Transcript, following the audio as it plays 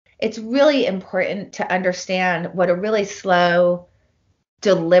it's really important to understand what a really slow,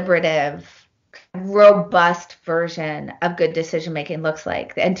 deliberative, robust version of good decision making looks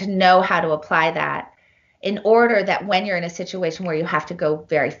like, and to know how to apply that in order that when you're in a situation where you have to go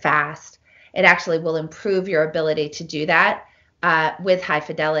very fast, it actually will improve your ability to do that with high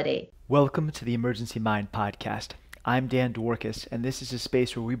fidelity. Welcome to the Emergency Mind podcast. I'm Dan Dworkis, and this is a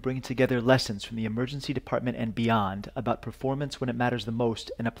space where we bring together lessons from the emergency department and beyond about performance when it matters the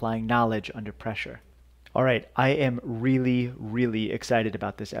most and applying knowledge under pressure. All right, I am really excited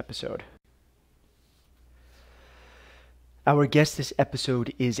about this episode. Our guest this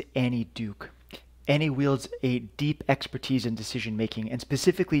episode is Annie Duke. Annie wields a deep expertise in decision-making, and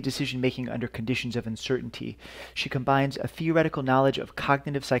specifically decision-making under conditions of uncertainty. She combines a theoretical knowledge of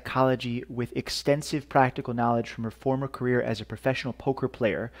cognitive psychology with extensive practical knowledge from her former career as a professional poker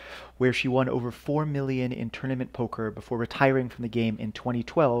player, where she won over $4 million in tournament poker before retiring from the game in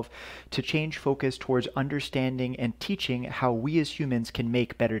 2012 to change focus towards understanding and teaching how we as humans can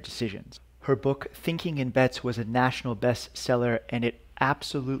make better decisions. Her book, Thinking in Bets, was a national bestseller, and it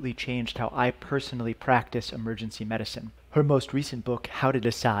absolutely changed how I personally practice emergency medicine. Her most recent book, How to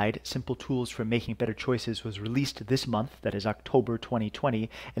Decide: Simple Tools for Making Better Choices, was released this month, that is October 2020,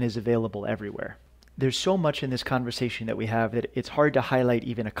 and is available everywhere. There's so much in this conversation that we have that it's hard to highlight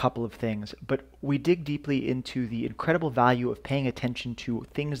even a couple of things, but we dig deeply into the incredible value of paying attention to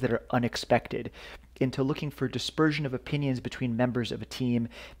things that are unexpected, into looking for dispersion of opinions between members of a team,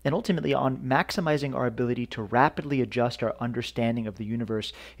 and ultimately on maximizing our ability to rapidly adjust our understanding of the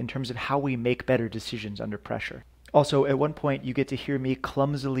universe in terms of how we make better decisions under pressure. Also, at one point, you get to hear me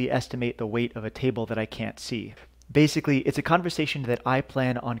clumsily estimate the weight of a table that I can't see. Basically, it's a conversation that I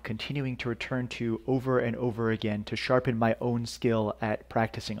plan on continuing to return to over and over again to sharpen my own skill at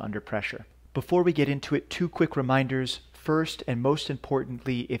practicing under pressure. Before we get into it, two quick reminders. First, and most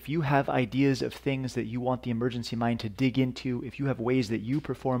importantly, if you have ideas of things that you want the emergency mind to dig into, if you have ways that you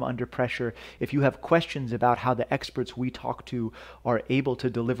perform under pressure, if you have questions about how the experts we talk to are able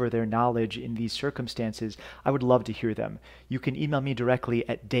to deliver their knowledge in these circumstances, I would love to hear them. You can email me directly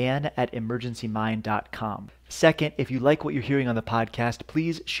at dan@emergencymind.com. Second, if you like what you're hearing on the podcast,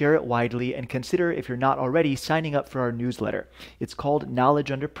 please share it widely and consider, if you're not already, signing up for our newsletter. It's called Knowledge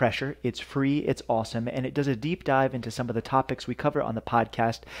Under Pressure. It's free, it's awesome, and it does a deep dive into some of the topics we cover on the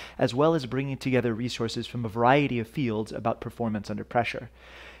podcast, as well as bringing together resources from a variety of fields about performance under pressure.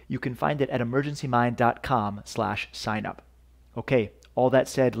 You can find it at emergencymind.com/signup. Okay, all that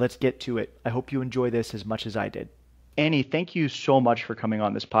said, let's get to it. I hope you enjoy this as much as I did. Annie, thank you so much for coming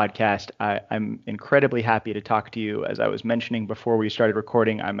on this podcast. I'm incredibly happy to talk to you. As I was mentioning before we started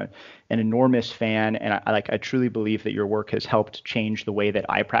recording, I'm an enormous fan, and I truly believe that your work has helped change the way that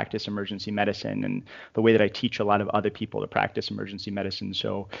I practice emergency medicine and the way that I teach a lot of other people to practice emergency medicine.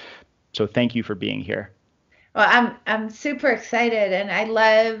 So thank you for being here. Well, I'm super excited, and I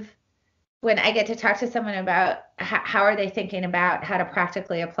love when I get to talk to someone about how are they thinking about how to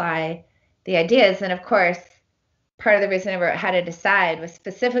practically apply the ideas. And of course, part of the reason I wrote How to Decide was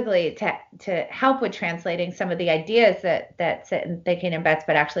specifically to help with translating some of the ideas that sit in Thinking in Bets,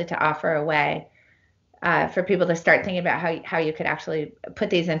 but actually to offer a way for people to start thinking about how you could actually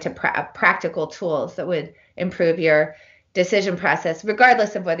put these into practical tools that would improve your decision process,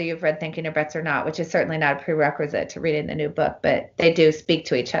 regardless of whether you've read Thinking in Bets or not, which is certainly not a prerequisite to reading the new book, but they do speak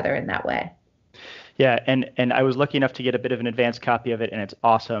to each other in that way. Yeah, and I was lucky enough to get a bit of an advanced copy of it, and it's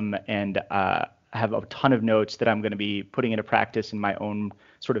awesome. And I have a ton of notes that I'm going to be putting into practice in my own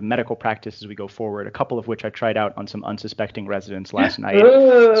sort of medical practice as we go forward, a couple of which I tried out on some unsuspecting residents last night.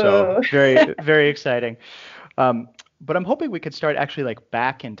 Ooh. So very exciting. But I'm hoping we could start actually like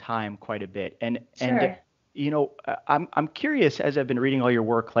back in time quite a bit. And you know, I'm curious, as I've been reading all your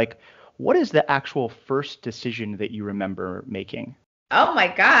work, like what is the actual first decision that you remember making? Oh my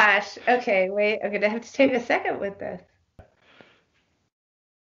gosh. Okay, wait, I'm going to have to take a second with this.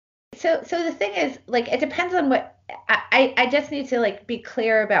 So the thing is, like, it depends on what I just need to like be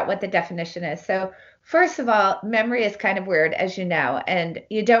clear about what the definition is. So first of all, memory is kind of weird, as you know, and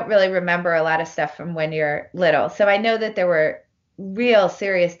you don't really remember a lot of stuff from when you're little. So I know that there were real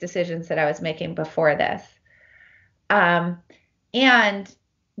serious decisions that I was making before this. And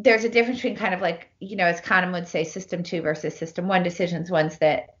there's a difference between kind of like, you know, as Kahneman would say, system 2 versus system 1 decisions, ones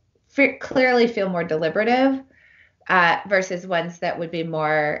that clearly feel more deliberative, versus ones that would be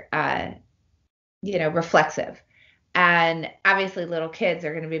more, reflexive. And obviously little kids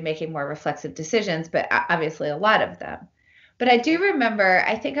are going to be making more reflexive decisions, but obviously a lot of them. But I do remember,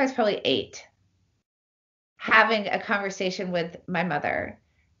 I think I was probably 8, having a conversation with my mother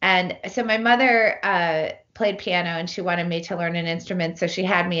And so my mother played piano and she wanted me to learn an instrument. So she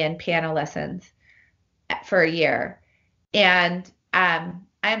had me in piano lessons for a year. And I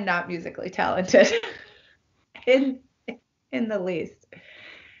am not musically talented in in the least.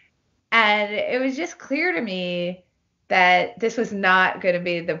 And it was just clear to me that this was not going to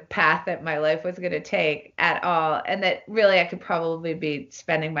be the path that my life was going to take at all. And that really I could probably be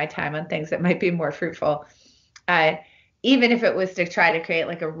spending my time on things that might be more fruitful. Uh, Even if it was to try to create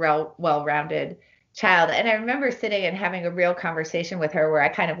like a real well-rounded child. And I remember sitting and having a real conversation with her where I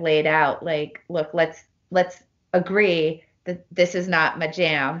kind of laid out like, look, let's agree that this is not my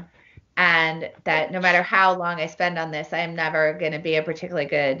jam and that no matter how long I spend on this, I am never going to be a particularly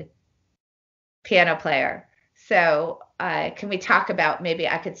good piano player. So, can we talk about maybe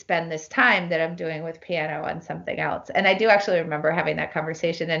I could spend this time that I'm doing with piano on something else? And I do actually remember having that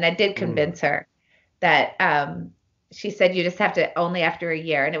conversation, and I did Mm. convince her that she said you just have to only after a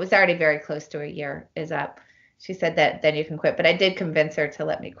year, and it was already very close to a year is up. She said that then you can quit, but I did convince her to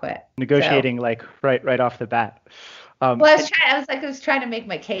let me quit. So, Negotiating like right off the bat. well, And I was trying to make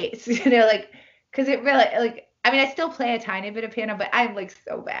my case, like, because it really, like, I mean, I still play a tiny bit of piano, but I'm like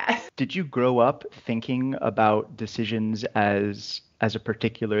so bad. did you grow up thinking about decisions as a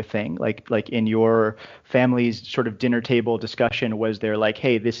particular thing? Like in your family's sort of dinner table discussion, was there like,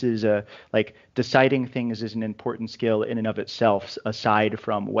 hey, this is a like deciding things is an important skill in and of itself, aside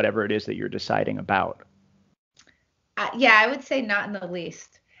from whatever it is that you're deciding about? Yeah, I would say not in the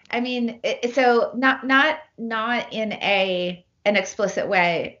least. I mean, so not in a an explicit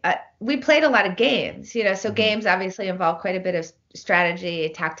way. We played a lot of games, so Hmm. games obviously involve quite a bit of strategy,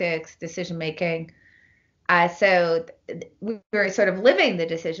 tactics, decision making. So we were sort of living the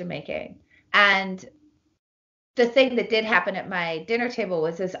decision making. And the thing that did happen at my dinner table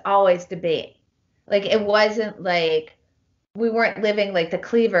was there's always debate. Like it wasn't like we weren't living like the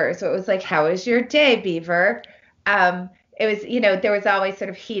cleavers. So it was like, how was your day, Beaver? It was, there was always sort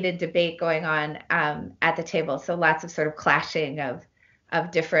of heated debate going on at the table. So lots of sort of clashing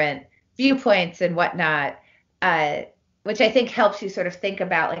of different viewpoints and whatnot, uh, which I think helps you sort of think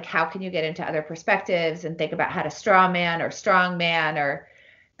about like how can you get into other perspectives and think about how to straw man or strong man or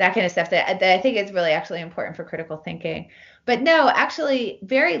that kind of stuff that I think is really actually important for critical thinking. But no, actually,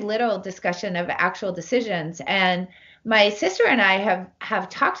 very little discussion of actual decisions. And my sister and I have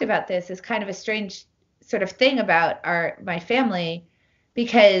talked about this as kind of a strange sort of thing about our my family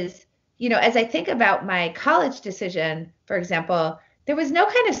because as I think about my college decision, for example, there was no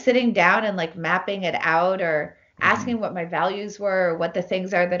kind of sitting down and like mapping it out or Hmm. asking what my values were or what the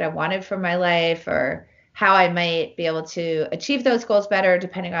things are that I wanted from my life or how I might be able to achieve those goals better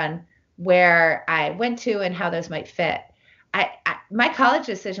depending on where I went to and how those might fit. My college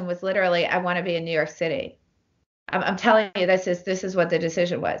decision was literally I want to be in New York City. I'm telling you this is what the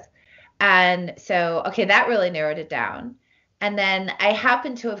decision was. And so okay, that really narrowed it down. And then I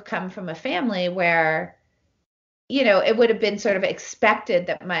happen to have come from a family where it would have been sort of expected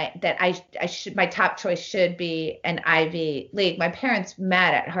that I should my top choice should be an Ivy League. My parents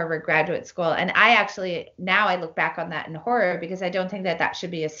met at Harvard Graduate School, and I actually now I look back on that in horror because I don't think that that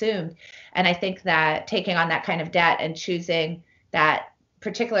should be assumed. And I think that taking on that kind of debt and choosing that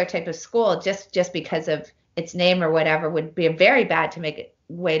particular type of school just because of its name or whatever would be a very bad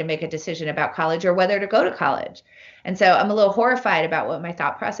way to make a decision about college or whether to go to college. And so I'm a little horrified about what my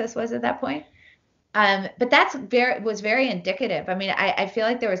thought process was at that point. But that's very indicative. I mean, I feel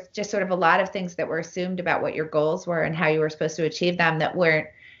like there was just sort of a lot of things that were assumed about what your goals were and how you were supposed to achieve them that weren't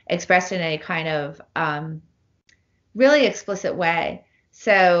expressed in any kind of really explicit way.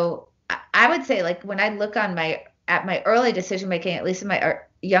 So I would say, like when I look on my at my early decision making, at least in my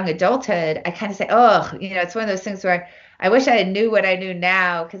young adulthood, I kind of say, oh, it's one of those things where I wish I knew what I knew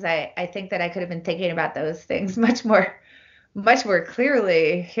now because I think that I could have been thinking about those things much more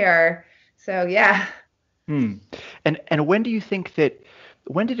clearly here. So yeah. Hmm. And when do you think that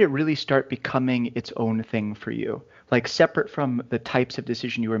when did it really start becoming its own thing for you? Like separate from the types of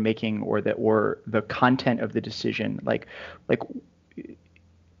decision you were making or the content of the decision. Like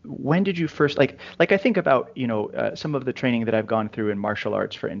when did you first like I think about some of the training that I've gone through in martial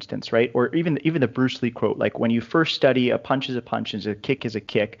arts, for instance, right? Or even the Bruce Lee quote, like when you first study a punch is a punch and a kick is a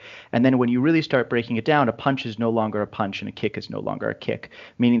kick, and then when you really start breaking it down, a punch is no longer a punch and a kick is no longer a kick,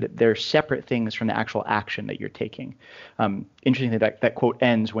 meaning that they're separate things from the actual action that you're taking. Interestingly, that quote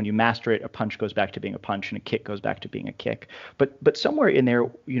ends: when you master it, a punch goes back to being a punch and a kick goes back to being a kick. But somewhere in there,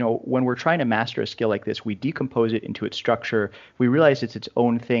 when we're trying to master a skill like this, we decompose it into its structure. We realize it's its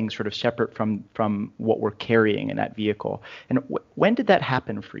own thing, sort of separate from what we're carrying in that vehicle. And when did that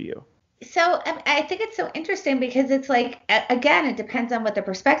happen for you? So I think it's so interesting because it's like, again, it depends on what the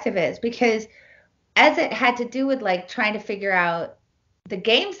perspective is. Because as it had to do with like trying to figure out the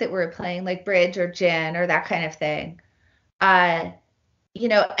games that we were playing, like bridge or gin or that kind of thing, uh,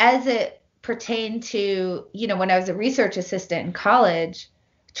 as it pertained to, when I was a research assistant in college,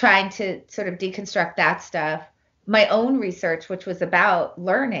 trying to sort of deconstruct that stuff, my own research, which was about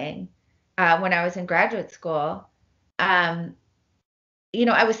learning when I was in graduate school, um,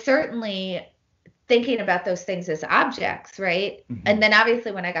 I was certainly thinking about those things as objects, right? Hmm. And then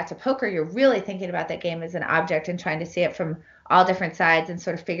obviously when I got to poker, you're really thinking about that game as an object and trying to see it from all different sides and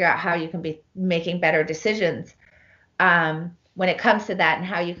sort of figure out how you can be making better decisions when it comes to that and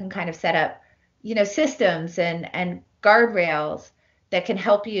how you can kind of set up, systems and guardrails that can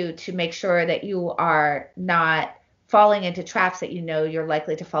help you to make sure that you are not falling into traps that you're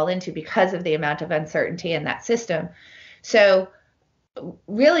likely to fall into because of the amount of uncertainty in that system. So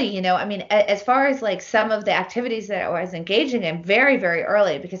really, I mean, as far as like some of the activities that I was engaging in very, very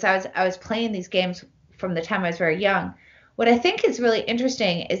early, because I was playing these games from the time I was very young. What I think is really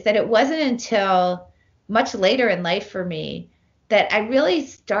interesting is that it wasn't until much later in life for me that I really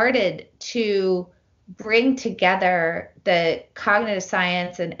started to bring together the cognitive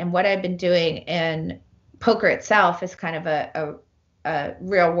science and what I've been doing in poker itself as kind of a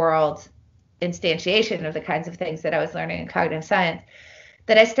real world instantiation of the kinds of things that I was learning in cognitive science,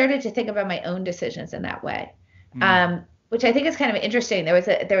 that I started to think about my own decisions in that way. Mm. Which I think is kind of interesting. There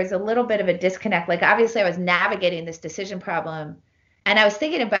was a little bit of a disconnect. Like obviously I was navigating this decision problem and I was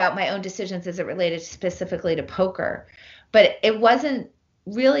thinking about my own decisions as it related specifically to poker. But it wasn't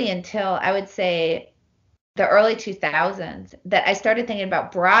really until I would say the early 2000s that I started thinking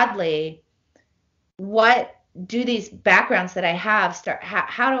about broadly, what do these backgrounds that I have start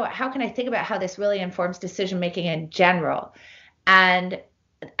how can I think about how this really informs decision making in general? And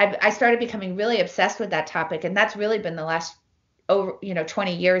I started becoming really obsessed with that topic, and that's really been the last over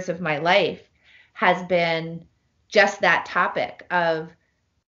 20 years of my life has been just that topic of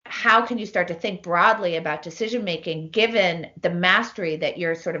how can you start to think broadly about decision making given the mastery that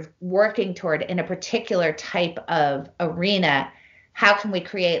you're sort of working toward in a particular type of arena. How can we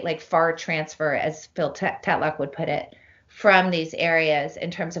create like far transfer, as Phil Tetlock would put it, from these areas in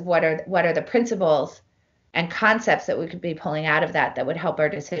terms of what are the principles and concepts that we could be pulling out of that would help our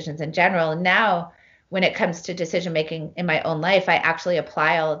decisions in general. And now when it comes to decision making in my own life, I actually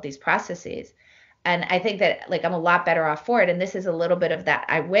apply all of these processes. And I think that like I'm a lot better off for it. And this is a little bit of that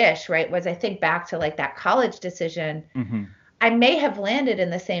I wish, right? Was I think back to like that college decision, Hmm. I may have landed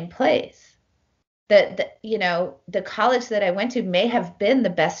in the same place. The college that I went to may have been the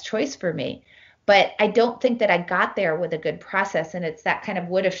best choice for me. But I don't think that I got there with a good process. And it's that kind of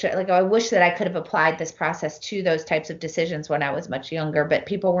would have, like, oh, I wish that I could have applied this process to those types of decisions when I was much younger, but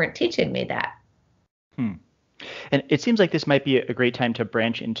people weren't teaching me that. Hmm. And it seems like this might be a great time to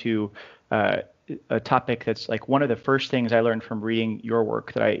branch into uh, a topic that's like one of the first things I learned from reading your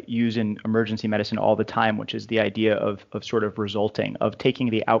work that I use in emergency medicine all the time, which is the idea of sort of resulting, of taking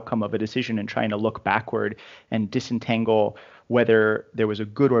the outcome of a decision and trying to look backward and disentangle whether there was a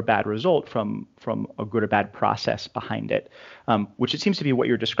good or bad result from a good or bad process behind it, which it seems to be what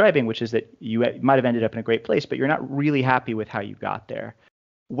you're describing, which is that you might have ended up in a great place, but you're not really happy with how you got there.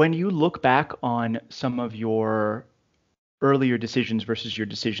 When you look back on some of your earlier decisions versus your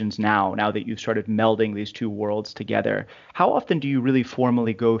decisions now that you've started melding these two worlds together, how often do you really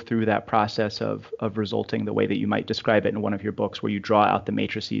formally go through that process of resulting the way that you might describe it in one of your books, where you draw out the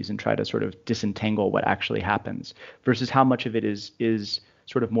matrices and try to sort of disentangle what actually happens, versus how much of it is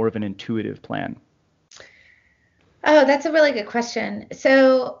sort of more of an intuitive plan? Oh, that's a really good question.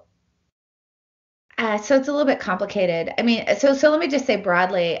 So it's a little bit complicated. I mean, so let me just say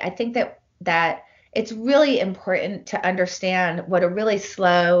broadly, I think that it's really important to understand what a really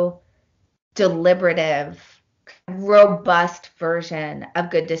slow, deliberative, robust version of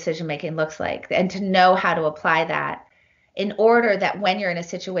good decision making looks like, and to know how to apply that in order that when you're in a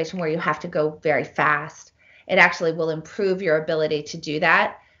situation where you have to go very fast, it actually will improve your ability to do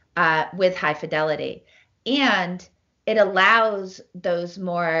that with high fidelity. And it allows those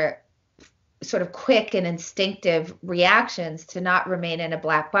more sort of quick and instinctive reactions to not remain in a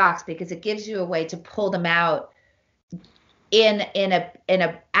black box, because it gives you a way to pull them out in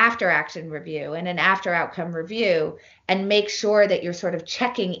a after action review and an after outcome review, and make sure that you're sort of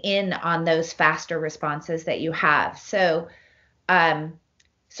checking in on those faster responses that you have. Um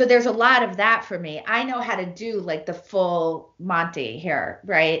so there's a lot of that for me. I know how to do like the full Monty here,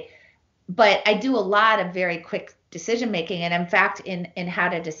 right? But I do a lot of very quick decision making. And in fact, in how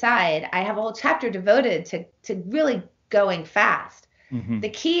to decide, I have a whole chapter devoted to really going fast. Hmm. The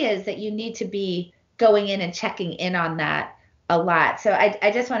key is that you need to be going in and checking in on that a lot. So I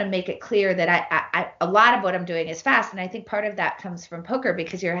just want to make it clear that a lot of what I'm doing is fast. And I think part of that comes from poker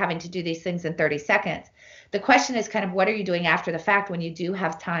because you're having to do these things in 30 seconds. The question is kind of what are you doing after the fact when you do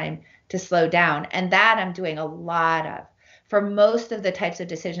have time to slow down? And that I'm doing a lot of. For most of the types of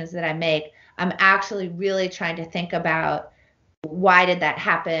decisions that I make, I'm actually really trying to think about why did that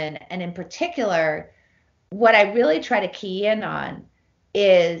happen? And in particular, what I really try to key in on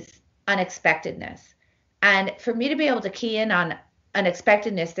is unexpectedness. And for me to be able to key in on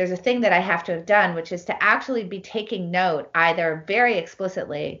unexpectedness, there's a thing that I have to have done, which is to actually be taking note, either very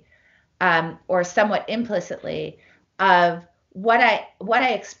explicitly or somewhat implicitly, of what I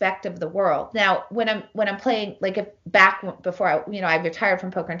expect of the world. Now, when I'm playing, like if back before I retired from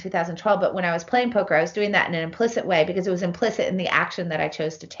poker in 2012, but when I was playing poker, I was doing that in an implicit way because it was implicit in the action that I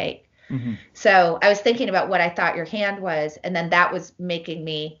chose to take. Hmm. So I was thinking about what I thought your hand was, and then that was making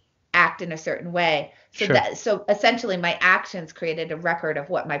me act in a certain way. Sure. So essentially my actions created a record of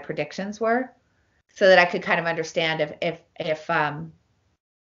what my predictions were so that I could kind of understand if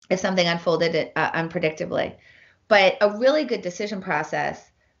something unfolded unpredictably. But a really good decision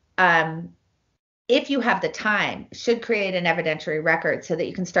process, um, if you have the time, should create an evidentiary record so that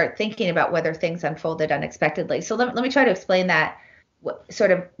you can start thinking about whether things unfolded unexpectedly. So let me try to explain that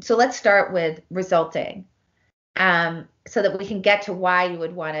sort of. So let's start with resulting, so that we can get to why you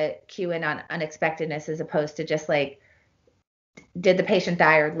would want to cue in on unexpectedness as opposed to just like, did the patient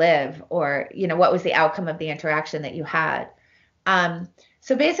die or live, or what was the outcome of the interaction that you had.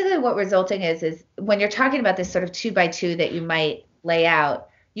 So basically what resulting is when you're talking about this sort of 2 by 2 that you might lay out,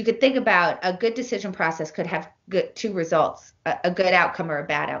 you could think about a good decision process could have two results, a good outcome or a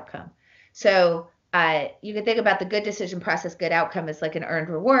bad outcome. So you could think about the good decision process, good outcome is like an earned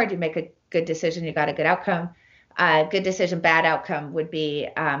reward. You make a good decision, you got a good outcome. Good decision, bad outcome would be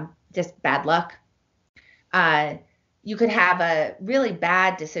just bad luck. Uh, you could have a really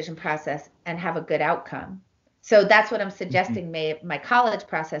bad decision process and have a good outcome. So that's what I'm Hmm. suggesting my college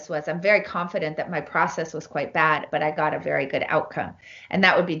process was. I'm very confident that my process was quite bad, but I got a very good outcome. And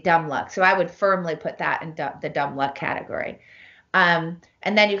that would be dumb luck. So I would firmly put that in the dumb luck category. And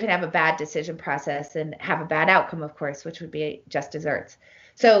then you can have a bad decision process and have a bad outcome, of course, which would be just desserts.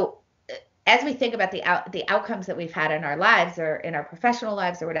 So as we think about the outcomes that we've had in our lives or in our professional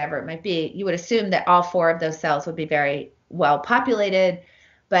lives or whatever it might be, you would assume that all 4 of those cells would be very well populated.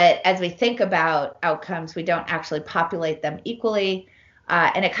 But as we think about outcomes, we don't actually populate them equally.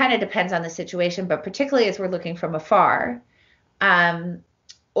 And it kind of depends on the situation, but particularly as we're looking from afar, um,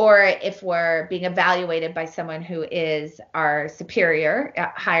 or if we're being evaluated by someone who is our superior,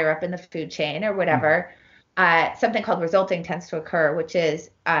 higher up in the food chain or Hmm. whatever, something called resulting tends to occur, which is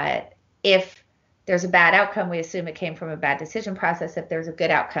if there's a bad outcome, we assume it came from a bad decision process. If there's a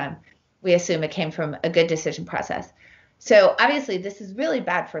good outcome, we assume it came from a good decision process. So obviously, this is really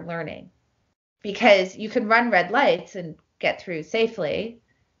bad for learning because you can run red lights and get through safely,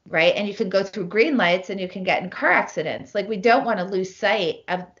 right? And you can go through green lights and you can get in car accidents. Like we don't want to lose sight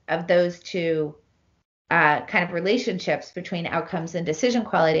of those two kind of relationships between outcomes and decision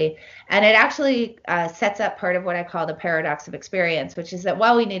quality. And it actually sets up part of what I call the paradox of experience, which is that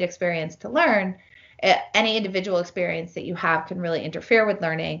while we need experience to learn, any individual experience that you have can really interfere with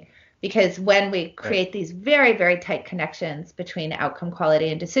learning. Because when we Right. create these very, very tight connections between outcome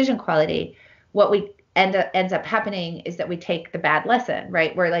quality and decision quality, what we ends up happening is that we take the bad lesson,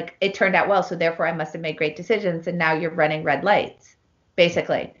 right? Where like it turned out well, so therefore I must have made great decisions, and now you're running red lights,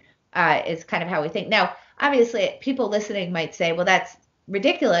 basically, is kind of how we think. Now, obviously, people listening might say, well, that's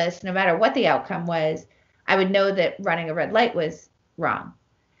ridiculous. No matter what the outcome was, I would know that running a red light was wrong.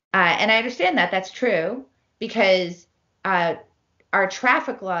 And I understand that that's true because uh, our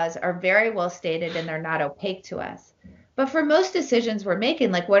traffic laws are very well stated and they're not opaque to us. But for most decisions we're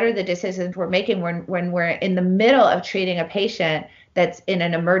making, like what are the decisions we're making when we're in the middle of treating a patient that's in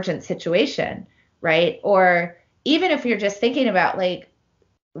an emergent situation, right? Or even if you're just thinking about like,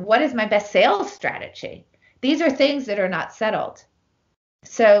 what is my best sales strategy? These are things that are not settled.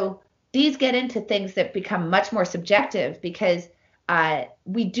 So these get into things that become much more subjective because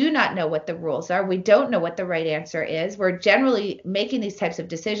we do not know what the rules are. We don't know what the right answer is. We're generally making these types of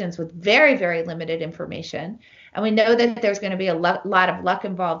decisions with very, very limited information. And we know that there's going to be a lot of luck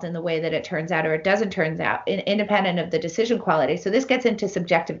involved in the way that it turns out or it doesn't turn out, independent of the decision quality. So this gets into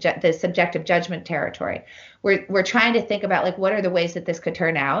the subjective judgment territory. We're trying to think about like what are the ways that this could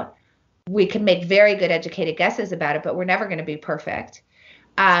turn out. We can make very good educated guesses about it, but we're never going to be perfect.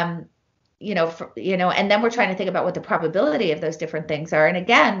 um, and then we're trying to think about what the probability of those different things are. And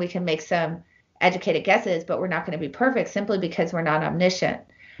again, we can make some educated guesses, but we're not going to be perfect simply because we're not omniscient.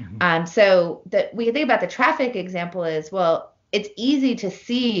 Hmm. So that we think about the traffic example is, well, it's easy to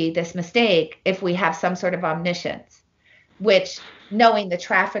see this mistake if we have some sort of omniscience, which knowing the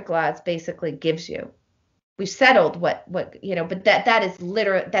traffic laws basically gives you. We've settled but that is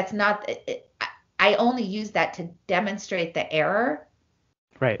literal. That's not. I only use that to demonstrate the error,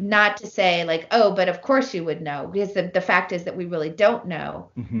 Right. not to say like, oh, but of course you would know, because the fact is that we really don't know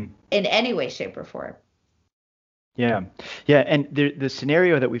Hmm. in any way, shape, or form. Yeah. Yeah. And the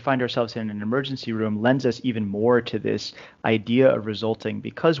scenario that we find ourselves in an emergency room lends us even more to this idea of resulting,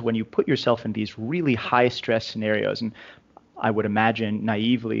 because when you put yourself in these really high stress scenarios, and I would imagine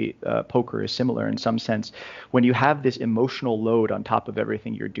naively, poker is similar in some sense. When you have this emotional load on top of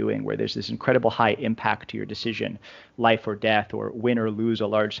everything you're doing, where there's this incredible high impact to your decision, life or death, or win or lose a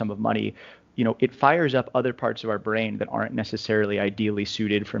large sum of money, it fires up other parts of our brain that aren't necessarily ideally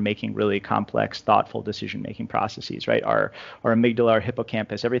suited for making really complex, thoughtful decision-making processes, right? Our amygdala, our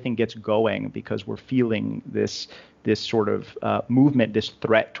hippocampus, everything gets going because we're feeling this sort of movement, this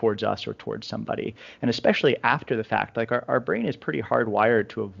threat towards us or towards somebody. And especially after the fact, like our brain is pretty hardwired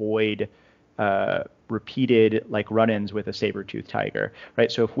to avoid repeated like run-ins with a saber-toothed tiger, right?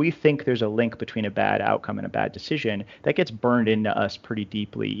 So if we think there's a link between a bad outcome and a bad decision, that gets burned into us pretty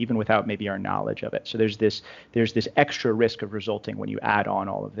deeply, even without maybe our knowledge of it. So there's this extra risk of resulting when you add on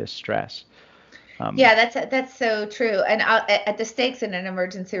all of this stress. Yeah, that's so true. And at the stakes in an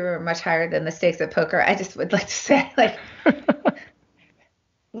emergency room are much higher than the stakes at poker. I just would like to say, like,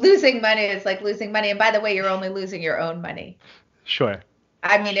 losing money is like losing money. And by the way, you're only losing your own money. Sure.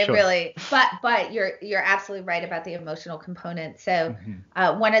 I mean, it Sure. really, but you're absolutely right about the emotional component. So,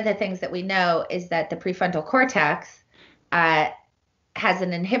 Hmm. one of the things that we know is that the prefrontal cortex uh, has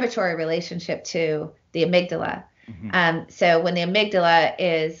an inhibitory relationship to the amygdala. Hmm. So when the amygdala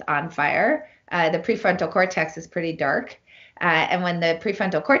is on fire, the prefrontal cortex is pretty dark. And when the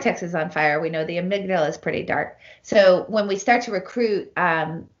prefrontal cortex is on fire, we know the amygdala is pretty dark. So when we start to recruit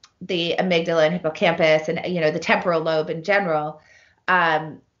the amygdala and hippocampus and the temporal lobe in general,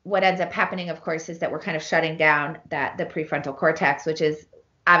 what ends up happening, of course, is that we're kind of shutting down the prefrontal cortex, which is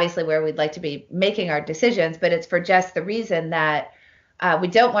obviously where we'd like to be making our decisions, but it's for just the reason that we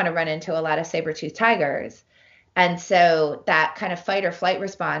don't want to run into a lot of saber-toothed tigers. And so that kind of fight or flight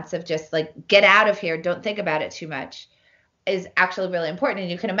response of just like, get out of here, don't think about it too much, is actually really important.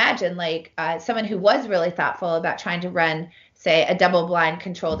 And you can imagine like someone who was really thoughtful about trying to run, say, a double blind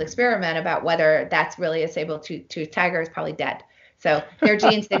controlled experiment about whether that's really a saber-toothed tiger is probably dead. So their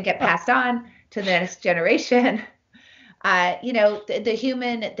genes didn't get passed on to the next generation.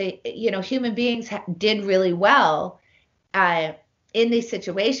 Human beings did really well uh, in these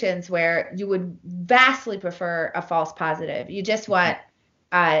situations where you would vastly prefer a false positive. You just want,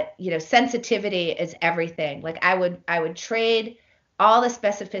 sensitivity is everything. Like I would trade all the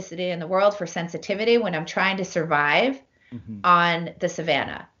specificity in the world for sensitivity when I'm trying to survive Hmm. on the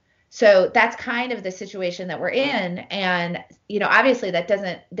savannah. So that's kind of the situation that we're in. And, obviously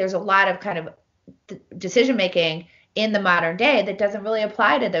there's a lot of kind of decision making in the modern day that doesn't really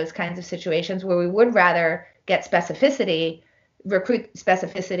apply to those kinds of situations where we would rather get specificity, recruit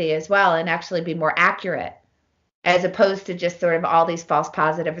specificity as well, and actually be more accurate as opposed to just sort of all these false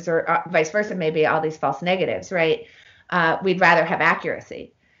positives or vice versa, maybe all these false negatives, right? We'd rather have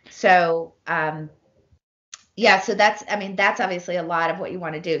accuracy. So, yeah, so that's obviously a lot of what you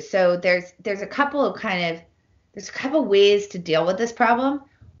want to do. So there's a couple ways to deal with this problem.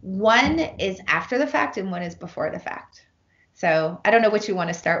 One is after the fact and one is before the fact. So I don't know which you want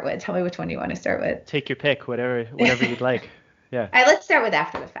to start with. Tell me which one you want to start with. Take your pick, All whatever you'd like. Yeah. right, let's start with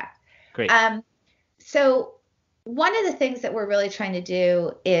after the fact. Great. Um, so one of the things that we're really trying to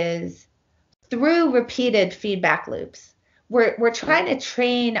do is through repeated feedback loops, we're trying to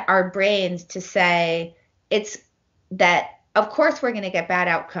train our brains to say it's that of course we're going to get bad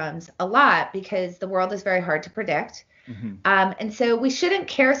outcomes a lot because the world is very hard to predict. Hmm. And so we shouldn't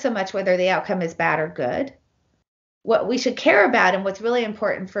care so much whether the outcome is bad or good. What we should care about and what's really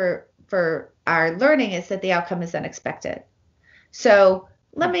important for our learning is that the outcome is unexpected. So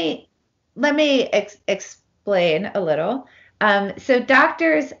let me explain a little. So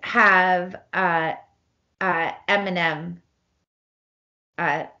doctors have M&M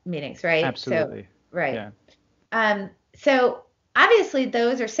meetings, right? So Absolutely. right. Yeah. So obviously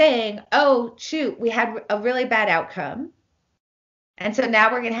those are saying, oh shoot, we had a really bad outcome, and so now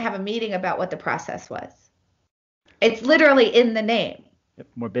we're going to have a meeting about what the process was. It's literally in the name, Yep.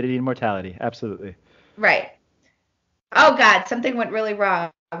 Morbidity and mortality. Absolutely. right? Oh God, something went really wrong.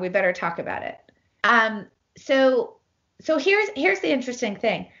 We better talk about it. Um, so so here's the interesting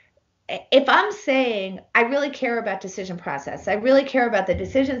thing. if I'm saying I really care about decision process, I really care about the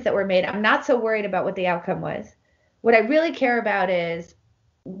decisions that were made, I'm not so worried about what the outcome was. What I really care about is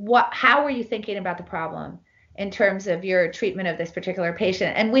how are you thinking about the problem in terms of your treatment of this particular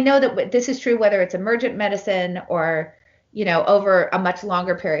patient? And we know that this is true whether it's emergent medicine or, over a much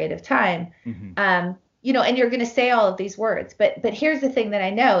longer period of time. Mm-hmm. And you're going to say all of these words, but here's the thing that I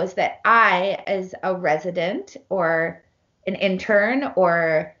know is that I, as a resident or an intern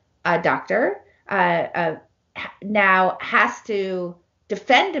or a doctor, now has to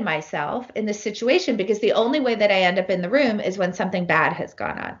defend myself in this situation because the only way that I end up in the room is when something bad has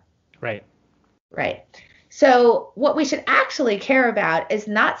gone on. Right. Right. So what we should actually care about is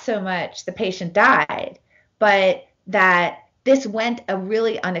not so much the patient died, but that this went a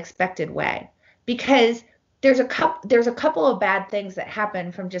really unexpected way. Because there's a couple of bad things that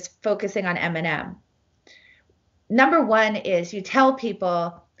happen from just focusing on M&M. Number one is you tell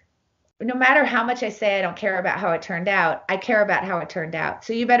people, no matter how much I say I don't care about how it turned out, I care about how it turned out.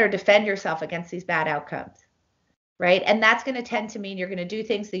 So you better defend yourself against these bad outcomes, right? And that's going to tend to mean you're going to do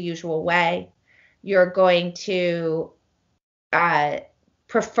things the usual way. You're going to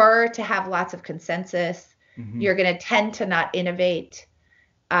prefer to have lots of consensus. Mm-hmm. You're going to tend to not innovate.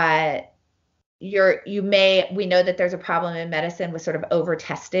 We know that there's a problem in medicine with sort of over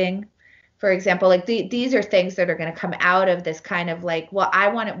testing. For example, like these are things that are going to come out of this kind of like, well, I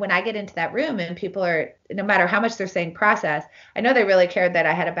want it when I get into that room and people are, no matter how much they're saying process, I know they really cared that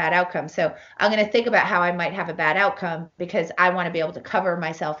I had a bad outcome. So I'm going to think about how I might have a bad outcome because I want to be able to cover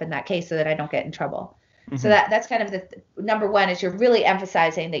myself in that case so that I don't get in trouble. Mm-hmm. So that's kind of the number one is you're really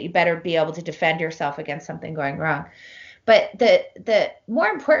emphasizing that you better be able to defend yourself against something going wrong. But the more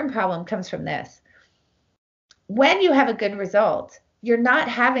important problem comes from this. When you have a good result, you're not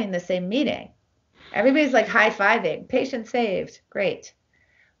having the same meeting. Everybody's like high-fiving, patient saved, great.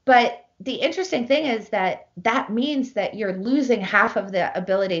 But the interesting thing is that means that you're losing half of the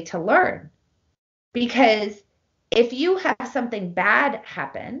ability to learn. Because if you have something bad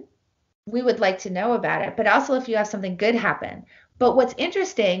happen, we would like to know about it, but also if you have something good happen. But what's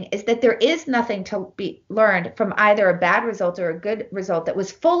interesting is that there is nothing to be learned from either a bad result or a good result that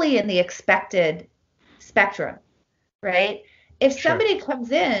was fully in the expected spectrum, right? If somebody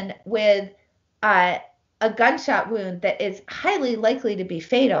comes in with a gunshot wound that is highly likely to be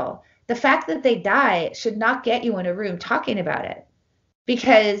fatal, the fact that they die should not get you in a room talking about it,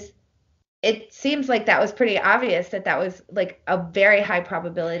 because it seems like that was pretty obvious that was like a very high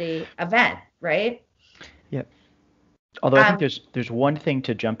probability event, right? Yeah. Although I think there's one thing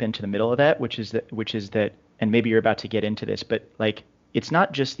to jump into the middle of that, which is that, and maybe you're about to get into this, but like, it's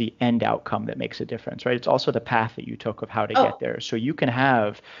not just the end outcome that makes a difference, right? It's also the path that you took of how to get there. So you can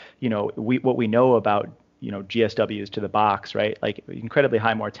have, what we know about, GSWs to the box, right? Like incredibly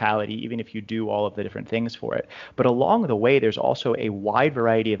high mortality, even if you do all of the different things for it. But along the way, there's also a wide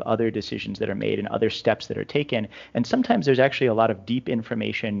variety of other decisions that are made and other steps that are taken. And sometimes there's actually a lot of deep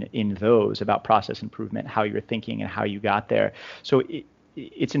information in those about process improvement, how you're thinking and how you got there. So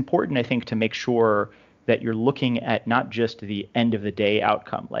it's important, I think, to make sure that you're looking at not just the end of the day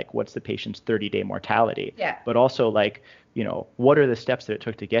outcome, like what's the patient's 30-day mortality, but also like, what are the steps that it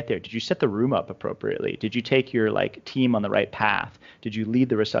took to get there? Did you set the room up appropriately? Did you take your team on the right path? Did you lead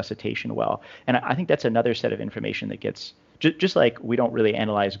the resuscitation well? And I think that's another set of information that gets, just like we don't really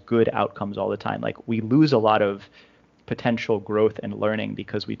analyze good outcomes all the time. Like we lose a lot of potential growth and learning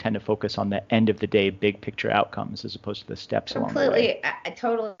because we tend to focus on the end of the day, big picture outcomes as opposed to the steps along the way. Completely, I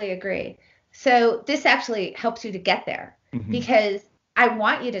totally agree. So this actually helps you to get there, because I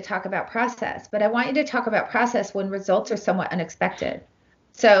want you to talk about process, but I want you to talk about process when results are somewhat unexpected.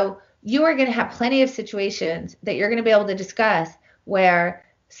 So you are going to have plenty of situations that you're going to be able to discuss where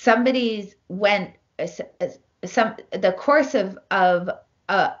the course of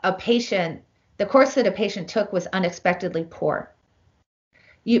a patient, the course that a patient took was unexpectedly poor.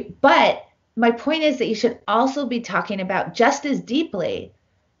 But my point is that you should also be talking about just as deeply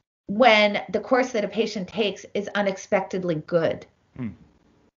when the course that a patient takes is unexpectedly good.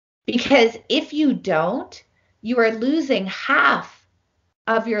 Because if you don't, you are losing half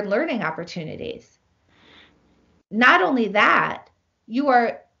of your learning opportunities. Not only that, you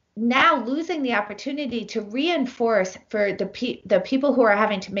are now losing the opportunity to reinforce for the people who are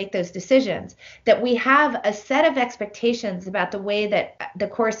having to make those decisions that we have a set of expectations about the way that the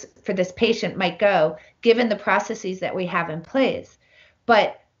course for this patient might go, given the processes that we have in place.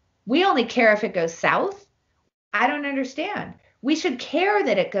 But we only care if it goes south. I don't understand. We should care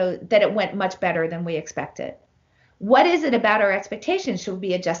that it went much better than we expected. What is it about our expectations? Should we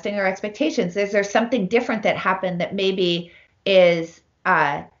be adjusting our expectations? Is there something different that happened that maybe is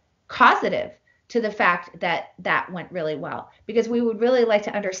causative to the fact that that went really well, because we would really like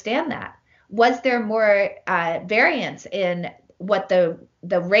to understand that. Was there more variance in what the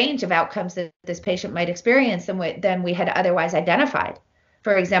range of outcomes that this patient might experience than we had otherwise identified?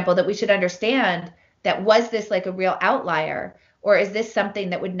 For example, that we should understand that, was this like a real outlier, or is this something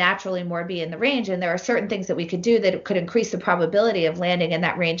that would naturally more be in the range? And there are certain things that we could do that could increase the probability of landing in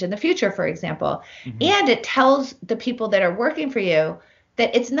that range in the future, for example. Mm-hmm. And it tells the people that are working for you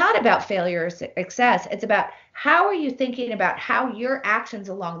that it's not about failure or success. It's about, how are you thinking about how your actions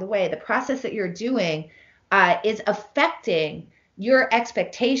along the way, the process that you're doing, is affecting your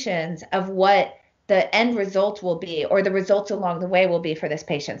expectations of what the end result will be, or the results along the way will be for this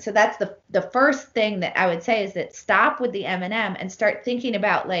patient. So that's the first thing that I would say, is that stop with the M&M and start thinking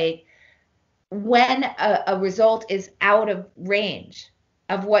about, like, when a result is out of range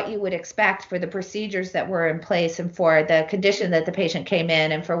of what you would expect for the procedures that were in place, and for the condition that the patient came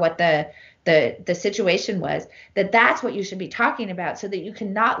in, and for what the situation was, that's what you should be talking about, so that you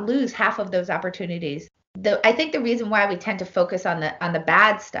cannot lose half of those opportunities. I think the reason why we tend to focus on the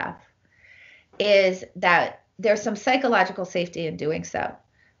bad stuff is that there's some psychological safety in doing so,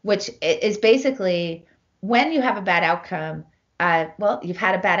 which is basically, when you have a bad outcome, well, you've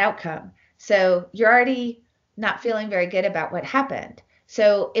had a bad outcome. So you're already not feeling very good about what happened.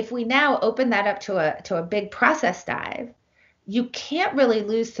 So if we now open that up to a big process dive, you can't really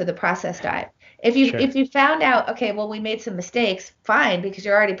lose to the process dive. If you found out, okay, well, we made some mistakes, fine, because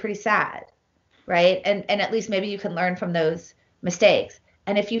you're already pretty sad, right? And at least maybe you can learn from those mistakes.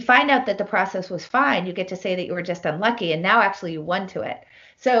 And if you find out that the process was fine, you get to say that you were just unlucky, and now actually you won to it.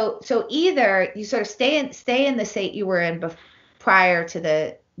 So either you sort of stay in the state you were in prior to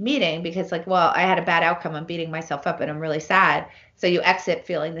the meeting, because, like, well, I had a bad outcome, I'm beating myself up and I'm really sad. So you exit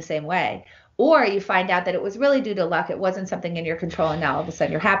feeling the same way. Or you find out that it was really due to luck, it wasn't something in your control, and now all of a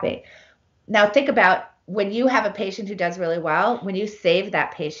sudden you're happy. Now think about, when you have a patient who does really well, when you save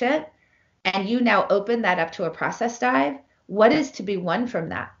that patient and you now open that up to a process dive, what is to be won from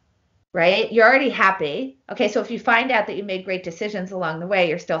that, right? You're already happy. Okay, so if you find out that you made great decisions along the way,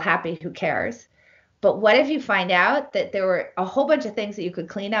 you're still happy, who cares? But what if you find out that there were a whole bunch of things that you could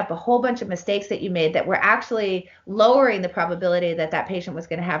clean up, a whole bunch of mistakes that you made that were actually lowering the probability that that patient was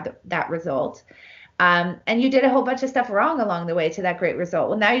going to have that result, and you did a whole bunch of stuff wrong along the way to that great result?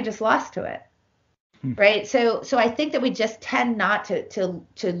 Well, now you just lost to it. Right. So I think that we just tend not to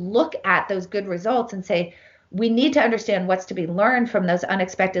look at those good results and say, we need to understand what's to be learned from those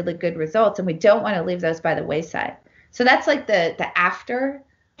unexpectedly good results, and we don't want to leave those by the wayside. So that's like the after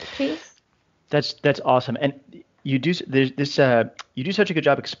piece. That's awesome. And you do you do such a good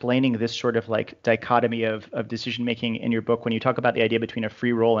job explaining this sort of like dichotomy of decision making in your book, when you talk about the idea between a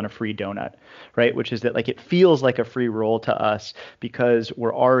free roll and a free donut, right? Which is that, like, it feels like a free roll to us because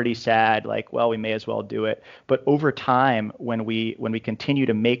we're already sad, like, well, we may as well do it. But over time, when we continue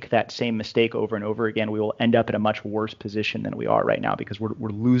to make that same mistake over and over again, we will end up in a much worse position than we are right now, because we're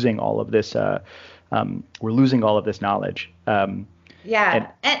losing all of this knowledge. Yeah.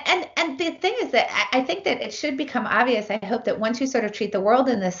 And the thing is that I think that it should become obvious. I hope that once you sort of treat the world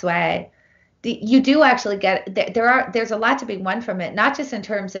in this way, you do actually get, there's a lot to be won from it, not just in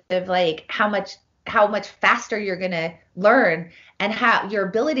terms of, like, how much faster you're going to learn, and how your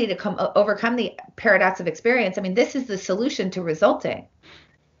ability to overcome the paradox of experience. I mean, this is the solution to resulting,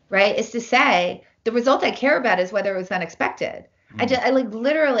 right? Is to say, the result I care about is whether it was unexpected. I like,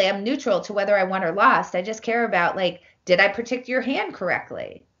 literally, I'm neutral to whether I won or lost. I just care about, like, did I predict your hand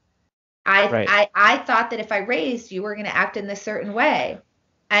correctly? I thought that if I raised, you were going to act in this certain way,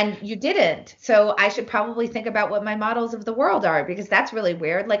 and you didn't. So I should probably think about what my models of the world are, because that's really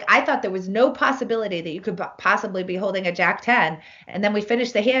weird. Like, I thought there was no possibility that you could possibly be holding a Jack 10, and then we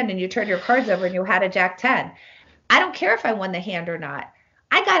finished the hand and you turned your cards over and you had a Jack 10. I don't care if I won the hand or not.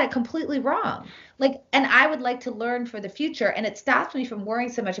 I got it completely wrong. Like, and I would like to learn for the future. And it stops me from worrying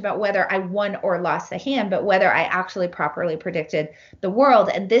so much about whether I won or lost the hand, but whether I actually properly predicted the world.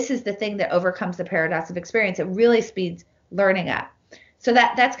 And this is the thing that overcomes the paradox of experience. It really speeds learning up. So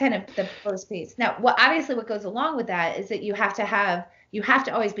that's kind of the first piece. Now, obviously what goes along with that is that you have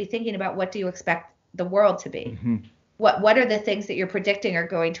to always be thinking about, what do you expect the world to be? Mm-hmm. What are the things that you're predicting are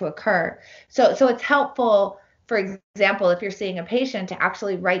going to occur? So it's helpful, for example, if you're seeing a patient, to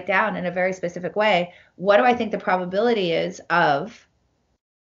actually write down in a very specific way, what do I think the probability is of,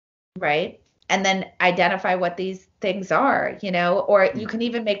 right? And then identify what these things are, or you can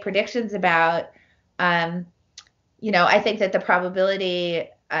even make predictions about, I think that the probability,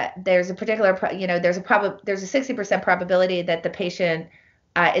 there's a particular, there's a 60% probability that the patient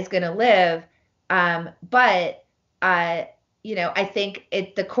is going to live. But I think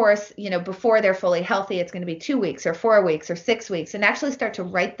the course, before they're fully healthy, it's going to be 2 weeks or 4 weeks or 6 weeks, and actually start to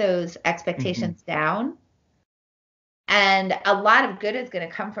write those Hmm. expectations down. And a lot of good is going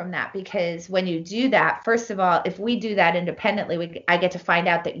to come from that, because when you do that, first of all, if we do that independently, I get to find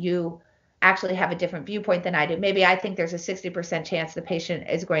out that you actually have a different viewpoint than I do. Maybe I think there's a 60% chance the patient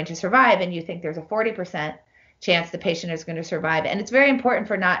is going to survive, and you think there's a 40% chance the patient is going to survive. And it's very important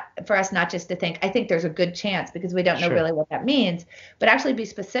for us not just to think, I think there's a good chance, because we don't know Sure. really what that means, but actually be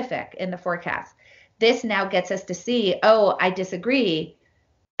specific in the forecast. This now gets us to see, oh, I disagree,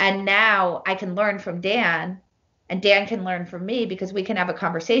 and now I can learn from Dan, and Dan can learn from me, because we can have a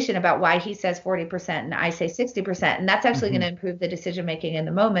conversation about why he says 40% and I say 60%. And that's actually going Hmm. to improve the decision making in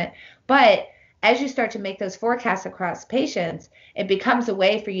the moment. But as you start to make those forecasts across patients, it becomes a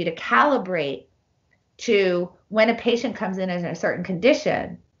way for you to calibrate to when a patient comes in a certain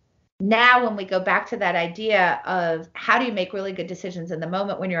condition. Now, when we go back to that idea of how do you make really good decisions in the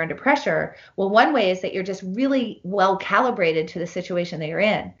moment when you're under pressure, well, one way is that you're just really well calibrated to the situation that you're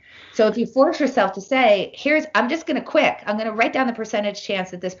in. So if you force yourself to say, I'm just going to I'm going to write down the percentage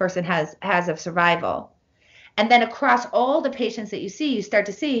chance that this person has of survival. And then across all the patients that you see, you start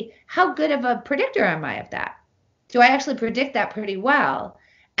to see, how good of a predictor am I of that? Do I actually predict that pretty well?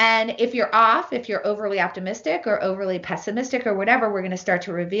 And if you're off, if you're overly optimistic or overly pessimistic or whatever, we're going to start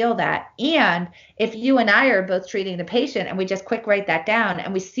to reveal that. And if you and I are both treating the patient and we just quick write that down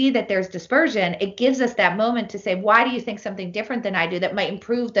and we see that there's dispersion, it gives us that moment to say, why do you think something different than I do that might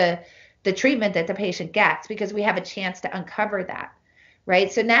improve the treatment that the patient gets? Because we have a chance to uncover that.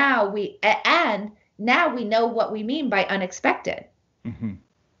 Right. So now we know what we mean by unexpected. Hmm.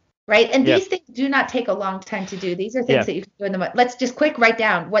 Right. And Yeah. these things do not take a long time to do. These are things Yeah, that you can do in the moment. Let's just quick write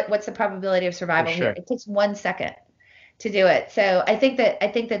down what's the probability of for survival here. sure. It takes 1 second to do it. So I think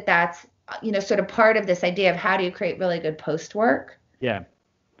that that's sort of part of this idea of how do you create really good post work. Yeah.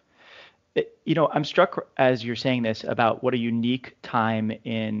 I'm struck as you're saying this about what a unique time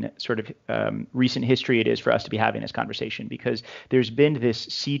in sort of recent history it is for us to be having this conversation, because there's been this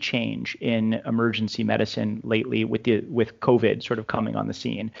sea change in emergency medicine lately with COVID sort of coming on the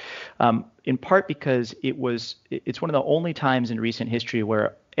scene, in part because it's one of the only times in recent history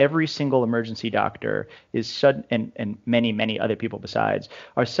where every single emergency doctor is sudden, and many other people besides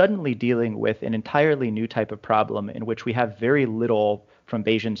are suddenly dealing with an entirely new type of problem in which we have very little, from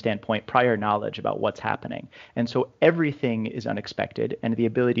Bayesian standpoint, prior knowledge about what's happening. And so everything is unexpected, and the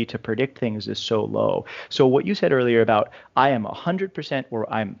ability to predict things is so low. So what you said earlier about I am 100%, or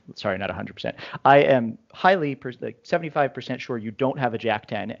I'm sorry, not 100%, I am highly, like 75% sure you don't have a Jack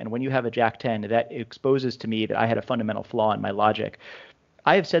 10. And when you have a Jack 10, that exposes to me that I had a fundamental flaw in my logic.